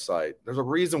Buckeye website. There's a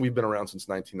reason we've been around since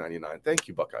 1999. Thank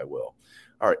you, Buckeye Will.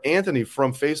 All right, Anthony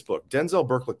from Facebook. Denzel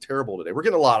Burke looked terrible today. We're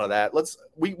getting a lot of that.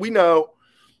 We know.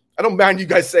 I don't mind you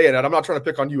guys saying that. I'm not trying to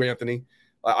pick on you, Anthony.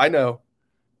 I know.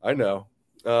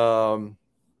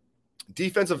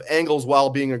 Defensive angles while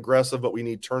being aggressive, but we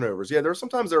need turnovers. Yeah, there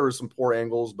were some poor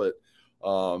angles, but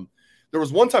there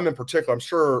was one time in particular, I'm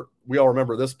sure we all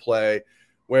remember this play,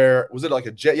 where was it like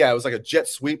a jet? Yeah, it was like a jet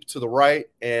sweep to the right,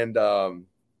 and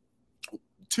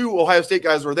 2 Ohio State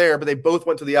guys were there, but they both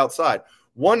went to the outside.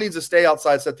 One needs to stay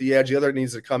outside, set the edge. The other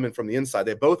needs to come in from the inside.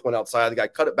 They both went outside. The guy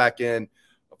cut it back in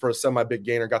for a semi-big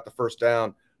gainer, got the first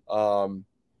down.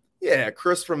 Yeah,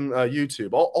 Chris from YouTube.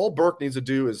 All Burke needs to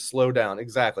do is slow down.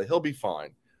 Exactly. He'll be fine.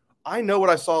 I know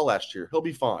what I saw last year. He'll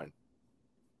be fine.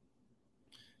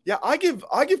 Yeah, I give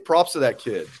props to that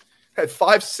kid. At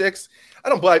 5'6", I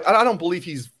don't believe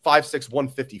he's 5'6",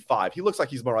 155. He looks like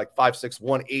he's more like 5'6",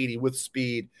 180 with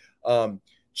speed.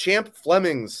 Champ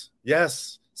Flemings,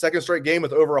 yes, second straight game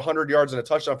with over 100 yards and a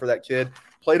touchdown for that kid.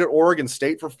 Played at Oregon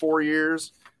State for 4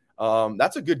 years.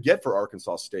 That's a good get for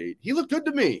Arkansas State. He looked good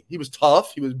to me. He was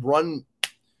tough. He would run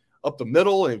up the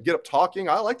middle and get up talking.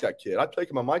 I like that kid. I'd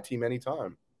take him on my team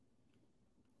anytime.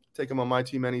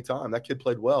 That kid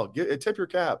played well. Tip your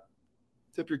cap.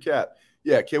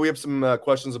 Yeah, okay, we have some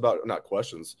questions about – not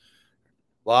questions.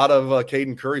 A lot of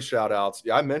Caden Curry shout-outs.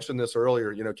 Yeah, I mentioned this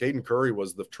earlier. Caden Curry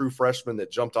was the true freshman that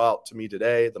jumped out to me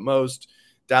today the most.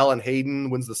 Dallin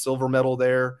Hayden wins the silver medal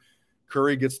there.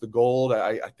 Curry gets the gold.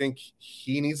 I think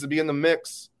he needs to be in the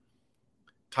mix.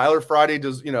 Tyler Friday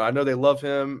does, I know they love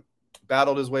him,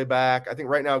 battled his way back. I think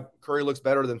right now Curry looks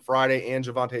better than Friday and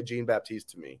Javonte Jean-Baptiste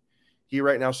to me. He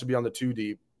right now should be on the 2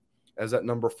 deep as that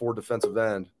number 4 defensive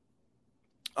end.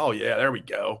 Oh, yeah, there we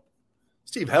go.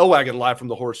 Steve Hellwagon live from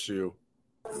the Horseshoe.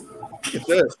 Look at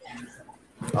this.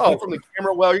 Oh, from the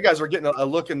camera. Well, you guys are getting a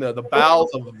look in the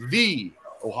bowels of the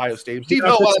Ohio State. Steve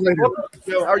Hellwagon,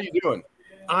 how are you doing?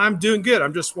 I'm doing good.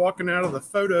 I'm just walking out of the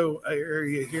photo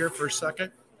area here for a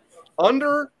second.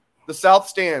 Under the south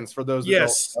stands, for those that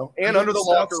yes, don't know. And under the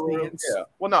locker room. Yeah.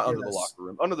 Well, not under the locker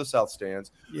room. Under the south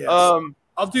stands. Yes.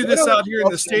 I'll do this out here in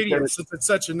the stadium since it's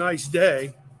such a nice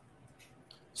day.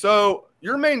 So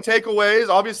your main takeaways,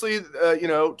 obviously,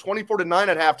 24-9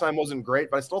 at halftime wasn't great,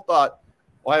 but I still thought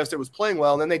Ohio State was playing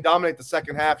well, and then they dominate the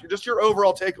second half. Your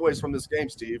overall takeaways from this game,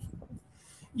 Steve.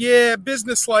 Yeah,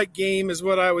 business-like game is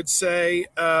what I would say.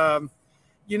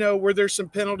 Were there some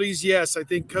penalties? Yes, I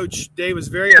think Coach Day was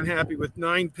very unhappy with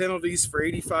 9 penalties for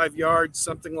 85 yards,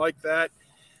 something like that.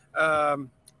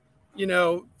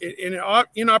 In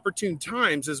inopportune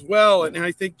times as well. And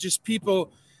I think just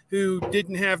people who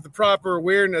didn't have the proper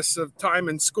awareness of time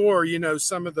and score,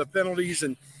 some of the penalties.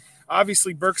 And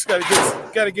obviously Burke's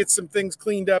got to get some things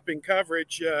cleaned up in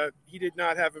coverage. He did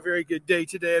not have a very good day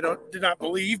today. I did not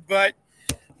believe, but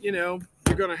you're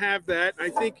going to have that. I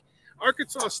think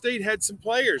Arkansas State had some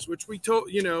players, which we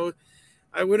told,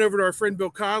 I went over to our friend Bill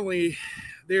Conley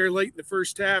there late in the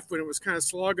first half when it was kind of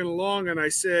slogging along. And I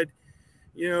said,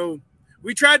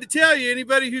 we tried to tell you,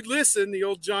 anybody who'd listen, the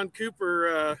old John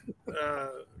Cooper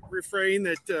refrain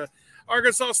that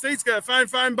Arkansas State's got a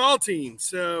fine ball team.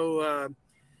 So,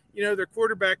 their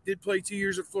quarterback did play 2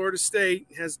 years at Florida State,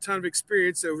 has a ton of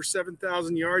experience, over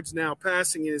 7,000 yards now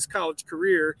passing in his college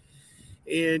career.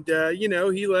 And,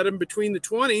 he led them between the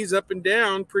 20s up and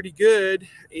down pretty good.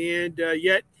 And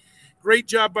yet great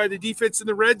job by the defense in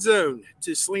the red zone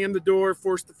to slam the door,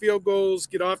 force the field goals,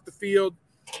 get off the field.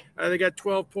 They got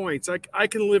 12 points. I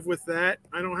can live with that.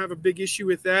 I don't have a big issue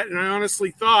with that. And I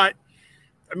honestly thought,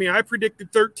 I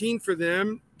predicted 13 for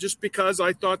them just because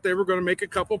I thought they were going to make a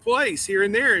couple plays here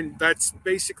and there. And that's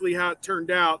basically how it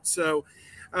turned out. So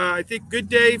I think good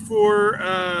day for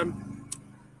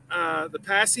the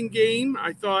passing game.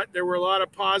 I thought there were a lot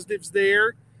of positives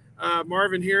there.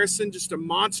 Marvin Harrison, just a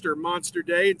monster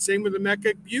day. And same with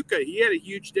Emeka Egbuka. He had a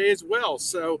huge day as well.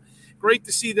 So great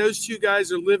to see those two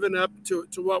guys are living up to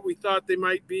what we thought they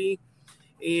might be.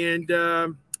 And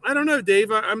I don't know,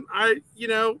 Dave,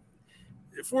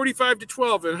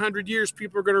 45-12 in 100 years,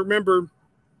 people are going to remember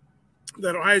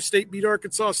that Ohio State beat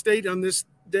Arkansas State on this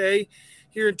day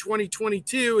here in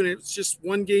 2022, and it's just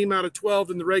one game out of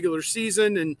 12 in the regular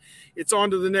season, and it's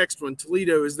on to the next one.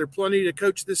 Toledo, is there plenty to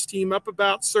coach this team up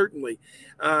about? Certainly.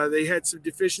 They had some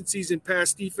deficiencies in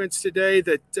pass defense today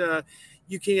that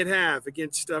you can't have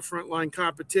against frontline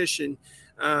competition,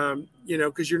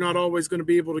 because you're not always going to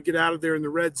be able to get out of there in the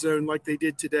red zone like they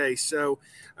did today. So,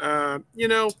 a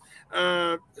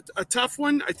tough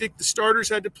one. I think the starters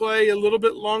had to play a little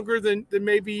bit longer than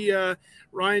maybe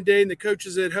Ryan Day and the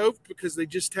coaches had hoped, because they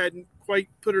just hadn't quite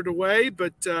put it away.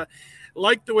 But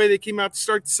liked the way they came out to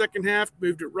start the second half,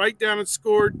 moved it right down and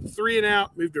scored 3 and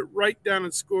out, moved it right down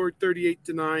and scored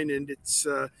 38-9, and it's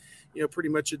pretty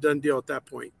much a done deal at that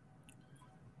point.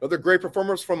 Another great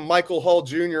performance from Michael Hall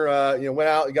Jr. Went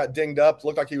out, he got dinged up.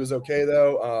 Looked like he was okay,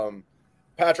 though.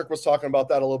 Patrick was talking about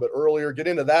that a little bit earlier. Get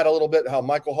into that a little bit, how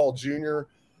Michael Hall Jr.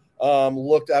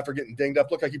 Looked after getting dinged up.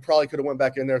 Looked like he probably could have went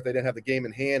back in there if they didn't have the game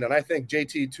in hand. And I think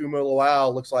JT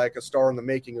Tuimoloau looks like a star in the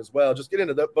making as well. Just get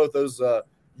into both those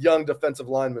young defensive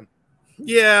linemen.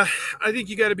 Yeah, I think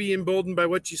you got to be emboldened by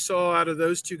what you saw out of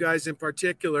those two guys in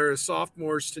particular as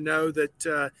sophomores, to know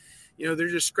that they're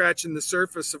just scratching the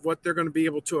surface of what they're going to be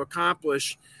able to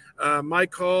accomplish.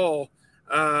 Mike Hall,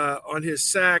 on his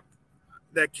sack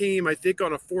that came, I think,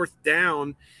 on a 4th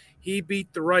down, he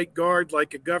beat the right guard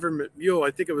like a government mule.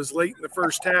 I think it was late in the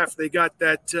first half. They got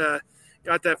that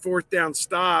 4th down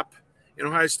stop, and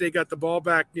Ohio State got the ball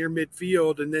back near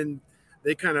midfield, and then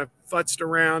they kind of futzed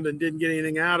around and didn't get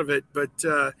anything out of it. But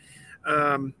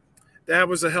that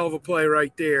was a hell of a play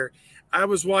right there. I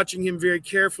was watching him very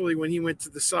carefully when he went to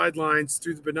the sidelines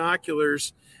through the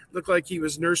binoculars. Looked like he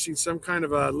was nursing some kind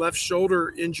of a left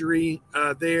shoulder injury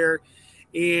there.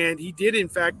 And he did, in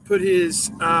fact, put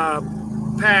his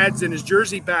pads and his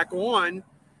jersey back on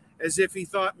as if he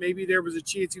thought maybe there was a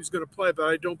chance he was going to play. But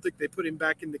I don't think they put him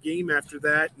back in the game after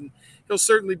that. And he'll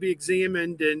certainly be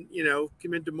examined and,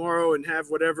 come in tomorrow and have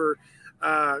whatever,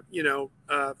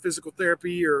 physical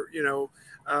therapy or,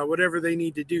 whatever they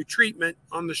need to do, treatment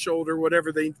on the shoulder,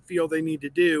 whatever they feel they need to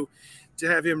do to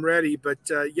have him ready. But,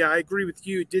 I agree with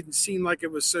you. It didn't seem like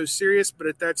it was so serious, but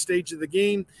at that stage of the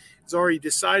game, it's already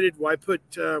decided. Why put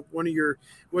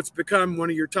what's become one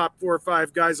of your top 4 or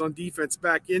 5 guys on defense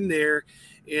back in there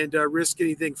and risk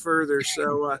anything further?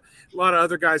 So a lot of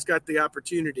other guys got the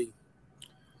opportunity.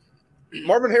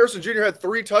 Marvin Harrison Jr. had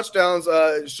 3 touchdowns.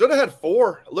 Should have had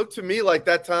 4. It looked to me like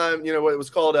that time, it was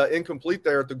called incomplete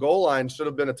there at the goal line. Should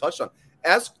have been a touchdown.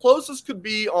 As close as could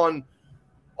be on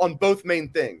both main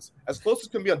things. As close as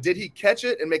could be on, did he catch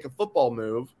it and make a football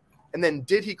move? And then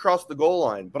did he cross the goal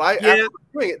line? But after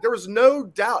doing it, there was no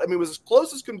doubt. It was as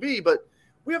close as can be, but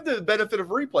we have the benefit of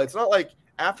replay. It's not like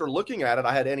after looking at it,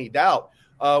 I had any doubt.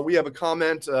 We have a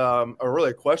comment, or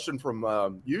really a question from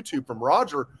YouTube from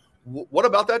Roger. What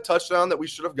about that touchdown that we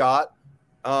should have got?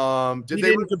 He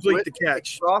didn't complete the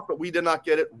catch, but we did not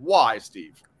get it. Why,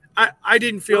 Steve? I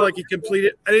didn't feel like he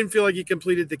completed. I didn't feel like he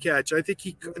completed the catch. I think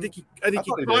he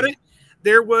caught it.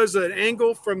 There was an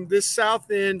angle from this south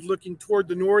end looking toward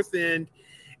the north end,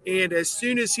 and as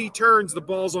soon as he turns, the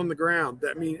ball's on the ground.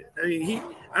 I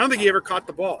don't think he ever caught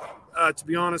the ball. To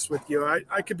be honest with you,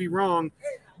 I could be wrong,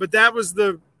 but that was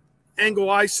the angle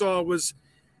I saw, was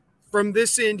from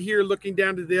this end here looking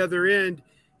down to the other end.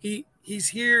 He's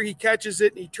here, he catches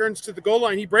it, and he turns to the goal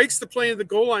line. He breaks the plane of the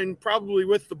goal line probably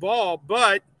with the ball,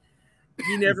 but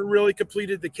he never really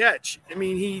completed the catch.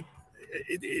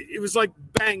 It was like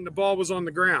bang, the ball was on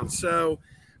the ground. So,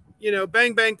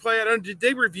 bang, bang play. Did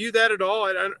they review that at all?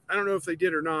 I don't know if they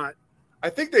did or not. I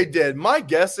think they did. My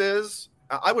guess is,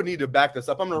 I would need to back this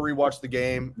up. I'm going to rewatch the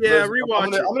game. Yeah,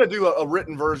 rewatch it. I'm going to do a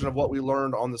written version of what we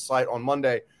learned on the site on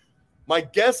Monday. My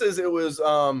guess is it was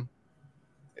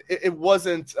it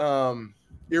wasn't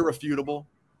irrefutable.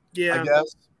 Yeah. I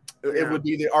guess Yeah. it would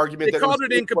be the argument They that called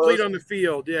it incomplete close. on the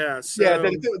field. Yeah. So, Yeah,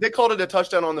 they called it a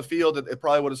touchdown on the field. It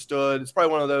probably would have stood. It's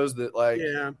probably one of those that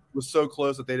was so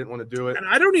close that they didn't want to do it. And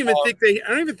I don't even think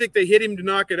they hit him to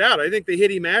knock it out. I think they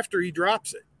hit him after he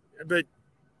drops it. But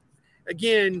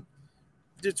again,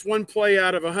 it's one play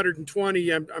out of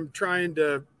 120. I'm trying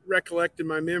to recollect in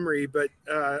my memory, but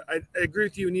I agree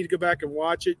with you. We need to go back and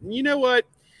watch it. And you know what?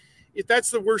 If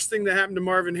that's the worst thing that happened to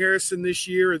Marvin Harrison this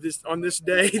year or on this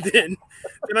day, then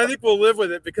I think we'll live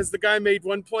with it, because the guy made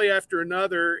one play after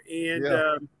another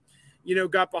and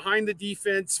got behind the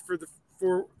defense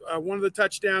for one of the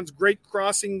touchdowns. Great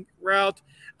crossing route,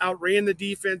 outran the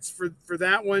defense for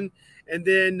that one, and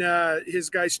then his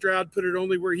guy Stroud put it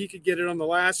only where he could get it on the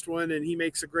last one, and he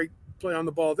makes a great play on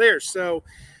the ball there. So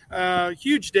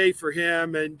huge day for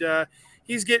him, and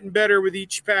he's getting better with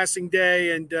each passing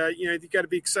day, and you got to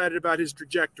be excited about his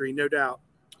trajectory, no doubt.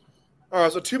 All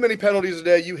right, so too many penalties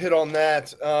today. You hit on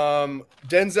that.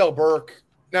 Denzel Burke.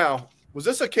 Now, was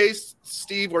this a case,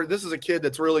 Steve, where this is a kid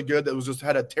that's really good that was just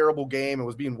had a terrible game and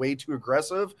was being way too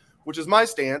aggressive, which is my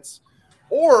stance,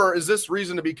 or is this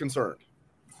reason to be concerned?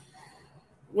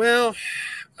 Well,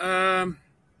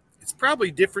 it's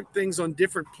probably different things on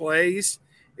different plays.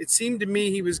 It seemed to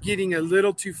me he was getting a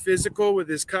little too physical with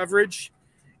his coverage,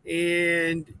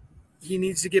 and he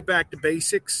needs to get back to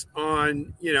basics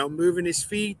on, moving his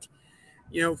feet,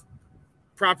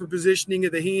 proper positioning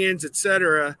of the hands, et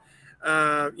cetera,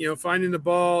 finding the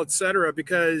ball, et cetera,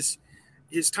 because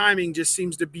his timing just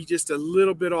seems to be just a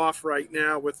little bit off right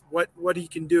now with what he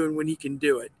can do and when he can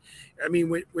do it. I mean,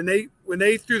 when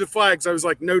they threw the flags, I was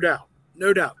like, no doubt,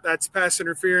 that's pass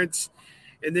interference.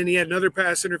 And then he had another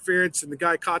pass interference, and the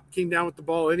guy came down with the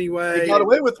ball anyway. He got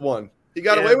away with one. He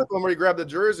got away with one where he grabbed the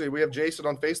jersey. We have Jason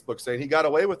on Facebook saying he got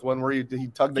away with one where he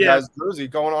tugged the guy's jersey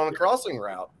going on a crossing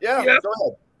route. Yeah, go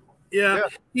ahead. Yeah.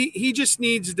 He just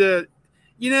needs to,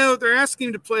 they're asking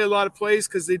him to play a lot of plays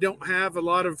because they don't have a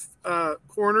lot of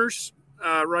corners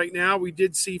right now. We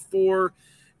did see 4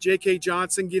 J.K.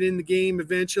 Johnson get in the game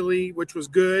eventually, which was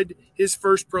good. His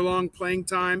first prolonged playing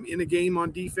time in a game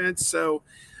on defense. So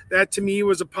that to me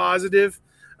was a positive.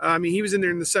 I mean, he was in there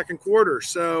in the second quarter.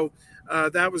 So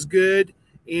that was good.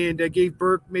 And gave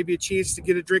Burke maybe a chance to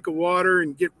get a drink of water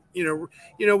and get,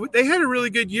 they had a really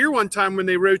good year one time when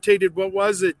they rotated, what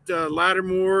was it,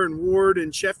 Lattimore and Ward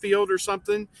and Sheffield or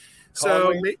something.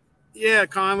 Conley. So,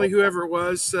 Conley, whoever it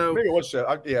was. So maybe it was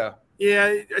Sheffield.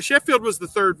 Yeah, Sheffield was the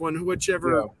third one,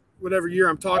 whatever year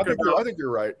I'm talking about. I think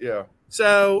you're right, yeah.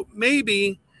 So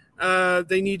maybe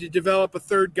they need to develop a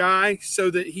third guy so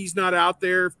that he's not out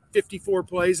there 54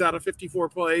 plays out of 54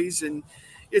 plays. And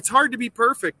it's hard to be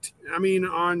perfect. I mean,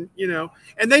 and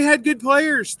they had good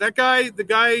players. The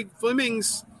guy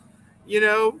Flemings,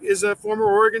 is a former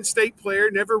Oregon State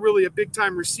player, never really a big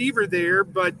time receiver there,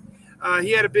 but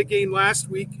he had a big game last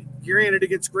week, granted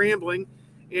against Grambling,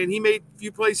 and he made a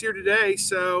few plays here today.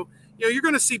 So, you're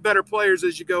going to see better players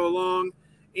as you go along.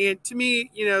 And to me,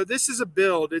 this is a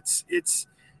build. It's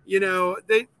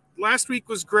last week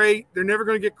was great. They're never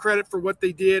going to get credit for what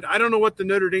they did. I don't know what the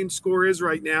Notre Dame score is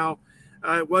right now.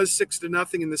 It was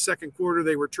 6-0 in the second quarter.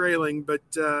 They were trailing, but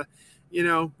we're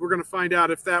going to find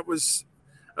out if that was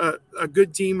a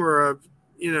good team or a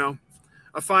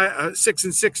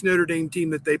 6-6 Notre Dame team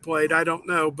that they played. I don't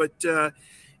know, but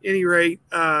any rate,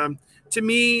 to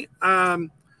me, a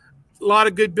lot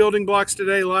of good building blocks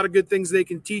today. A lot of good things they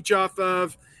can teach off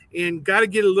of, and got to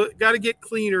get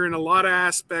cleaner in a lot of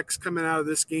aspects coming out of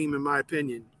this game, in my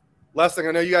opinion. Last thing,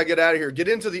 I know you got to get out of here. Get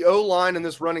into the O-line in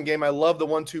this running game. I love the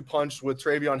 1-2 punch with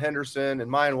Travion Henderson and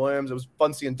Mayan Williams. It was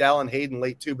fun seeing Dallin Hayden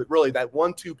late too, but really that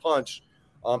 1-2 punch,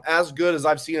 as good as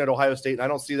I've seen at Ohio State, and I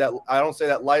don't say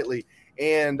that lightly.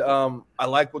 And I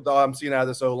like what I'm seeing out of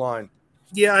this O-line.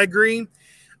 Yeah, I agree.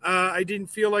 I didn't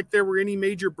feel like there were any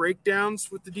major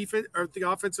breakdowns with the defense or the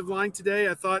offensive line today.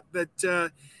 I thought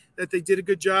that they did a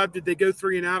good job. Did they go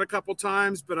 3 and out a couple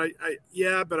times? But I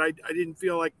didn't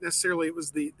feel like necessarily it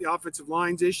was the offensive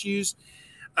line's issues.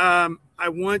 I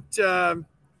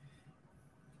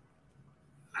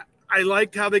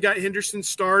liked how they got Henderson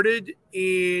started,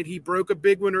 and he broke a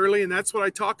big one early. And that's what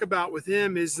I talk about with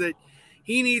him, is that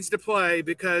he needs to play,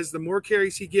 because the more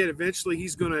carries he get, eventually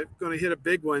he's going to hit a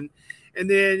big one. And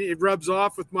then it rubs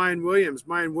off with Mayan Williams.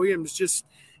 Mayan Williams just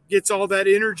gets all that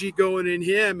energy going in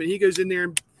him, and he goes in there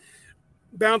and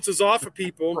bounces off of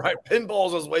people. Right,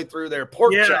 pinballs his way through there.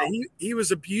 Pork chop. He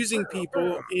was abusing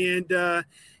people, and they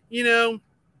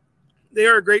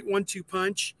are a great 1-2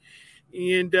 punch.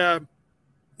 And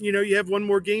you have one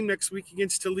more game next week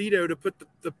against Toledo to put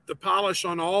the polish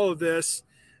on all of this.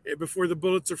 before the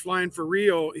Bullets are flying for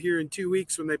real here in 2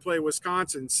 weeks when they play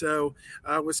Wisconsin. So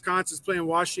Wisconsin's playing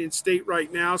Washington State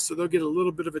right now, so they'll get a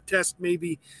little bit of a test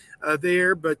maybe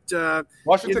there. But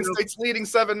Washington State's leading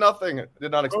 7-0.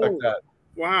 Did not expect that.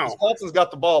 Wow. Wisconsin's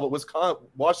got the ball, but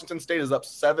Washington State is up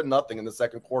 7-0 in the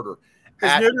second quarter.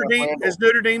 Has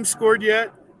Notre Dame scored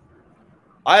yet?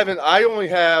 I haven't. I only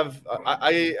have.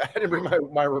 I didn't bring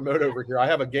my remote over here. I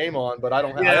have a game on, but I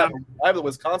don't have. Yeah. I have the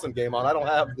Wisconsin game on. I don't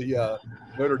have the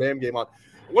Notre Dame game on.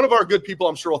 One of our good people,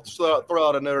 I'm sure, will throw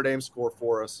out a Notre Dame score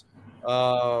for us.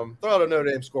 Throw out a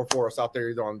Notre Dame score for us out there,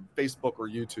 either on Facebook or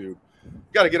YouTube.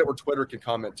 You got to get it where Twitter can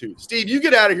comment too. Steve, you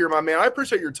get out of here, my man. I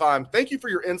appreciate your time. Thank you for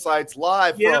your insights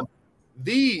live from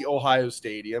the Ohio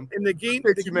Stadium. And the game,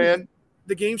 man.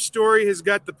 The game story has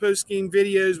got the post-game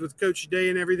videos with Coach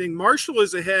Day and everything. Marshall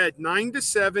is ahead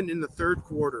 9-7 in the third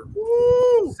quarter.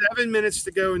 Woo! 7 minutes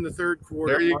to go in the third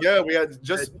quarter. There you go. We had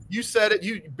you said it.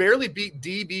 You barely beat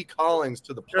DB Collins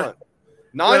to the punt.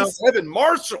 9-7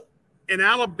 Marshall. And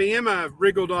Alabama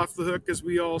wriggled off the hook, as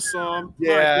we all saw.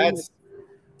 Yeah.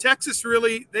 Texas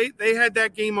really, they had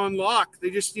that game on lock.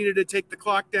 They just needed to take the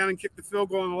clock down and kick the field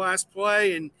goal on the last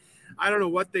play, and I don't know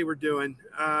what they were doing.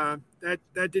 That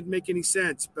didn't make any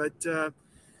sense. But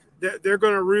they're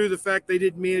going to rue the fact they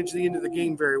didn't manage the end of the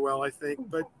game very well, I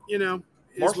think. But,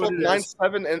 Marshall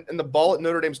 9-7 and the ball at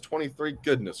Notre Dame's 23.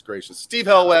 Goodness gracious. Steve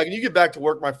Hellwagon, you get back to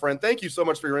work, my friend. Thank you so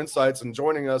much for your insights and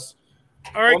joining us.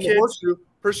 All right, kids.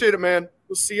 Appreciate it, man.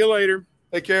 We'll see you later.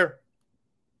 Take care.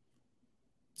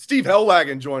 Steve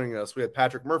Hellwagon joining us. We had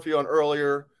Patrick Murphy on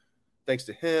earlier. Thanks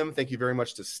to him. Thank you very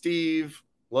much to Steve.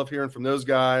 Love hearing from those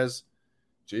guys.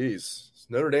 Jeez,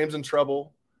 Notre Dame's in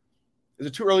trouble. Is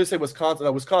it too early to say Wisconsin?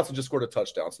 No, Wisconsin just scored a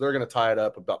touchdown, so they're going to tie it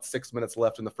up. About 6 minutes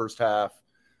left in the first half.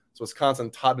 So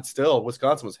Wisconsin tied, but still,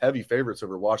 Wisconsin was heavy favorites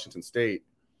over Washington State.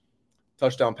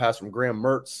 Touchdown pass from Graham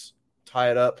Mertz.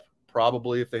 Tie it up,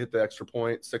 probably, if they hit the extra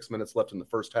point. 6 minutes left in the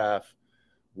first half.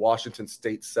 Washington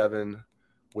State 7,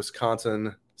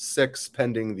 Wisconsin 6,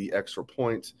 pending the extra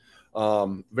point.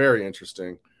 Very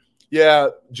interesting. Yeah,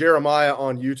 Jeremiah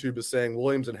on YouTube is saying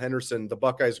Williams and Henderson, the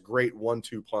Buckeyes' great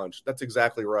 1-2 punch. That's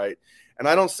exactly right. And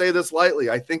I don't say this lightly.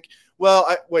 I think,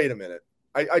 wait a minute.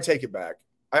 I take it back.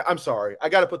 I'm sorry. I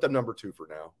got to put them number 2 for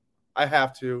now. I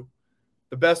have to.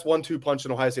 The best 1-2 punch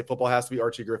in Ohio State football has to be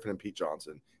Archie Griffin and Pete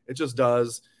Johnson. It just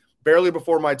does. Barely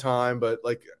before my time, but,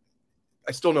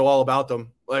 I still know all about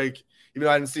them. Even though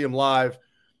I didn't see them live.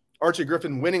 Archie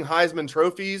Griffin winning Heisman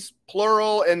trophies,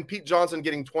 plural, and Pete Johnson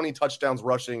getting 20 touchdowns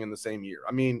rushing in the same year.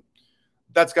 I mean,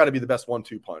 that's got to be the best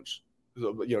 1-2 punch.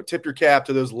 Tip your cap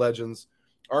to those legends.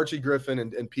 Archie Griffin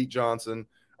and Pete Johnson.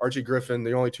 Archie Griffin,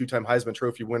 the only 2-time Heisman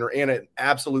Trophy winner and an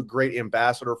absolute great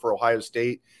ambassador for Ohio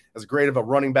State. As great of a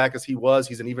running back as he was,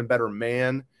 he's an even better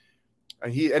man.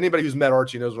 And anybody who's met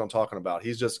Archie knows what I'm talking about.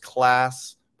 He's just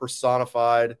class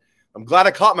personified. I'm glad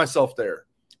I caught myself there.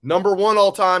 Number 1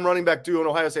 all-time running back duo in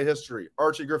Ohio State history,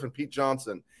 Archie Griffin, Pete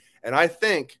Johnson. And I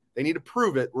think they need to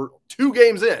prove it. We're 2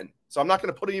 games in, so I'm not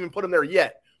going to even put them there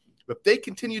yet. But if they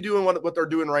continue doing what they're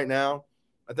doing right now,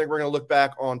 I think we're going to look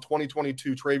back on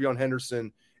 2022 TreVeyon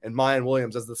Henderson and Mayan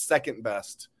Williams as the second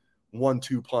best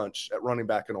 1-2 punch at running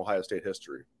back in Ohio State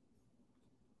history.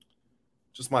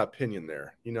 Just my opinion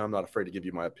there. I'm not afraid to give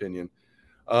you my opinion.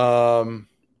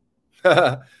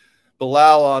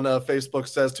 Bilal on Facebook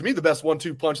says, to me, the best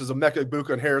 1-2 punch is Emeka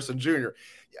Egbuka and Harrison Jr.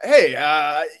 Hey,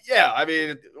 yeah, I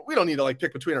mean, we don't need to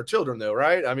pick between our children though,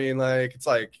 right? I mean,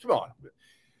 come on.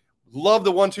 Love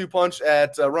the 1-2 punch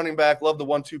at running back. Love the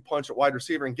 1-2 punch at wide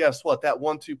receiver. And guess what? That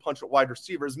 1-2 punch at wide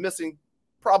receiver is missing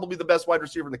probably the best wide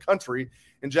receiver in the country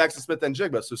in Jackson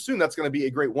Smith-Njigba. So soon that's going to be a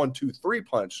great 1-2-3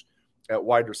 punch at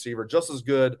wide receiver. Just as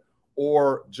good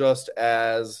or or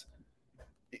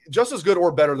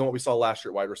better than what we saw last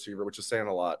year at wide receiver, which is saying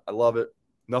a lot. I love it.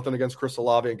 Nothing against Chris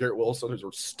Olave and Garrett Wilson. Those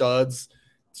are studs.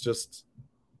 It's just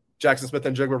Jackson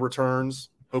Smith-Njigba returns.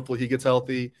 Hopefully he gets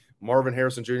healthy. Marvin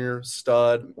Harrison Jr.,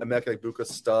 stud. Emeka Egbuka,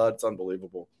 stud. It's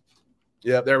unbelievable.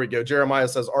 Yeah, there we go. Jeremiah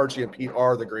says Archie and Pete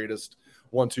are the greatest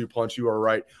 1-2 punch. You are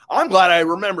right. I'm glad I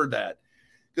remembered that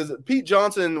because Pete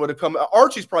Johnson would have come.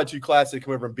 Archie's probably too classy to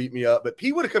come over and beat me up, but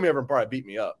Pete would have come over and probably beat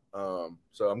me up.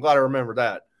 So I'm glad I remembered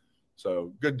that.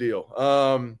 So good deal.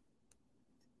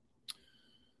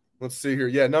 Let's see here.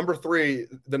 Yeah, number 3,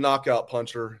 the knockout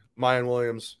puncher, Mayan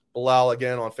Williams. Bilal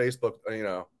again on Facebook.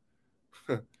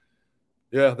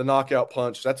 Yeah, the knockout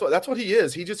punch. That's what he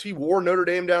is. He wore Notre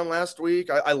Dame down last week.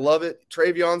 I love it.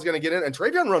 TreVeyon's going to get in, and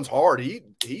TreVeyon runs hard. He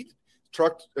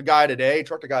trucked a guy today.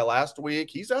 Trucked a guy last week.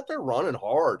 He's out there running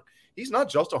hard. He's not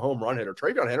just a home run hitter.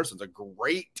 TreVeyon Henderson's a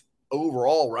great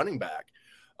overall running back.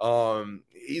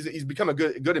 He's become a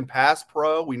good in pass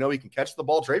pro. We know he can catch the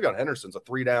ball. TreVeyon Henderson's a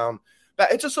 3-down.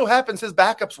 It just so happens his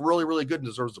backup's really, really good and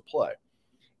deserves to play.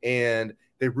 And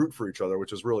they root for each other,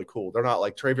 which is really cool. They're not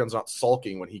like TreVeyon's not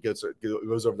sulking when he goes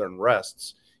over there and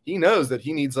rests. He knows that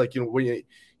he needs he doesn't want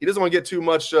to get too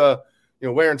much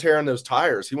wear and tear on those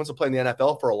tires. He wants to play in the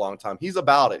NFL for a long time. He's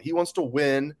about it. He wants to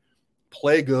win,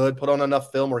 play good, put on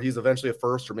enough film where he's eventually a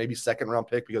first or maybe second round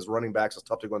pick, because running backs is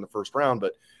tough to go in the first round.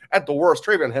 But at the worst,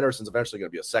 TreVeyon Henderson's eventually going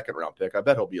to be a second round pick. I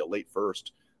bet he'll be a late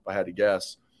first if I had to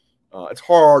guess. It's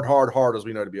hard, as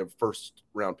we know, to be a first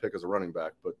round pick as a running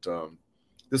back. But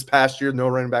this past year, no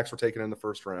running backs were taken in the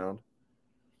first round.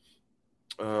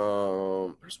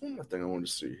 There's one more thing I wanted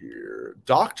to see here.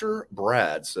 Dr.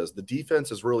 Brad says the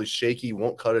defense is really shaky,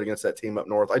 won't cut it against that team up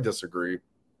north. I disagree.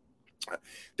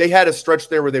 They had a stretch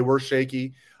there where they were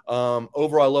shaky.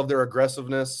 Overall, I love their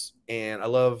aggressiveness, and I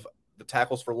love the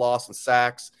tackles for loss and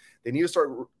sacks. They need to start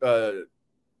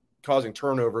causing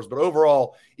turnovers. But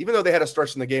overall, even though they had a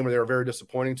stretch in the game where they were very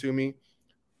disappointing to me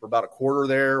for about a quarter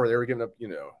there, where they were giving up,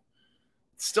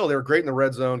 still they were great in the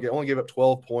red zone, only gave up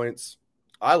 12 points.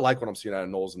 I like what I'm seeing out of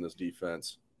Knowles in this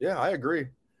defense. Yeah, I agree.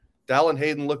 Dallin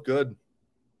Hayden looked good.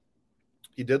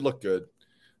 He did look good.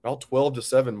 Now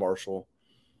 12-7, Marshall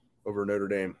over Notre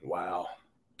Dame. Wow.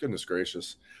 Goodness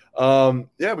gracious. We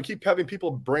keep having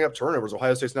people bring up turnovers.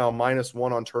 Ohio State's now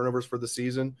 -1 on turnovers for the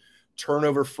season.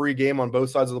 Turnover-free game on both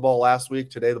sides of the ball last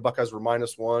week. Today, the Buckeyes were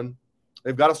 -1.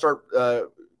 They've got to start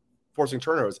forcing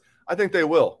turnovers. I think they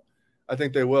will.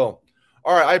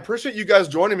 All right, I appreciate you guys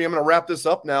joining me. I'm going to wrap this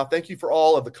up now. Thank you for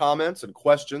all of the comments and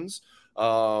questions.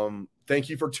 Thank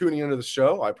you for tuning into the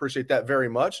show. I appreciate that very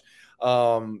much.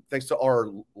 Thanks to our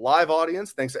live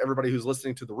audience. Thanks to everybody who's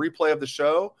listening to the replay of the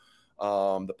show,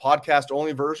 the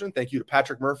podcast-only version. Thank you to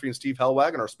Patrick Murphy and Steve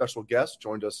Hellwagon, our special guests,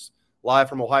 joined us live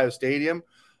from Ohio Stadium.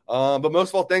 But most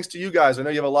of all, thanks to you guys. I know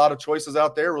you have a lot of choices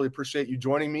out there. Really appreciate you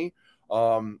joining me.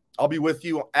 I'll be with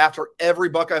you after every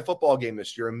Buckeye football game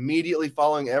this year, immediately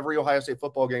following every Ohio State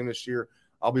football game this year.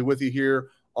 I'll be with you here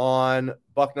on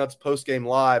Bucknuts Postgame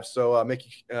Live. So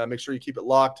make sure you keep it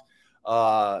locked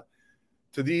to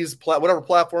these whatever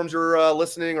platforms you're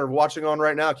listening or watching on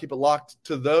right now. Keep it locked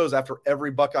to those. After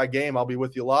every Buckeye game, I'll be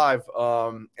with you live,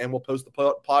 and we'll post the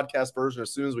podcast version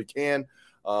as soon as we can.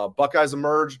 Buckeyes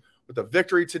emerge with a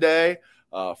victory today.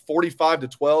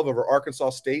 45-12 over Arkansas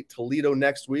State. Toledo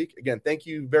next week. Again, thank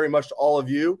you very much to all of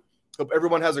you. Hope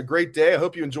everyone has a great day. I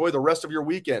hope you enjoy the rest of your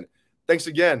weekend. Thanks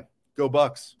again. Go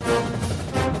Bucks.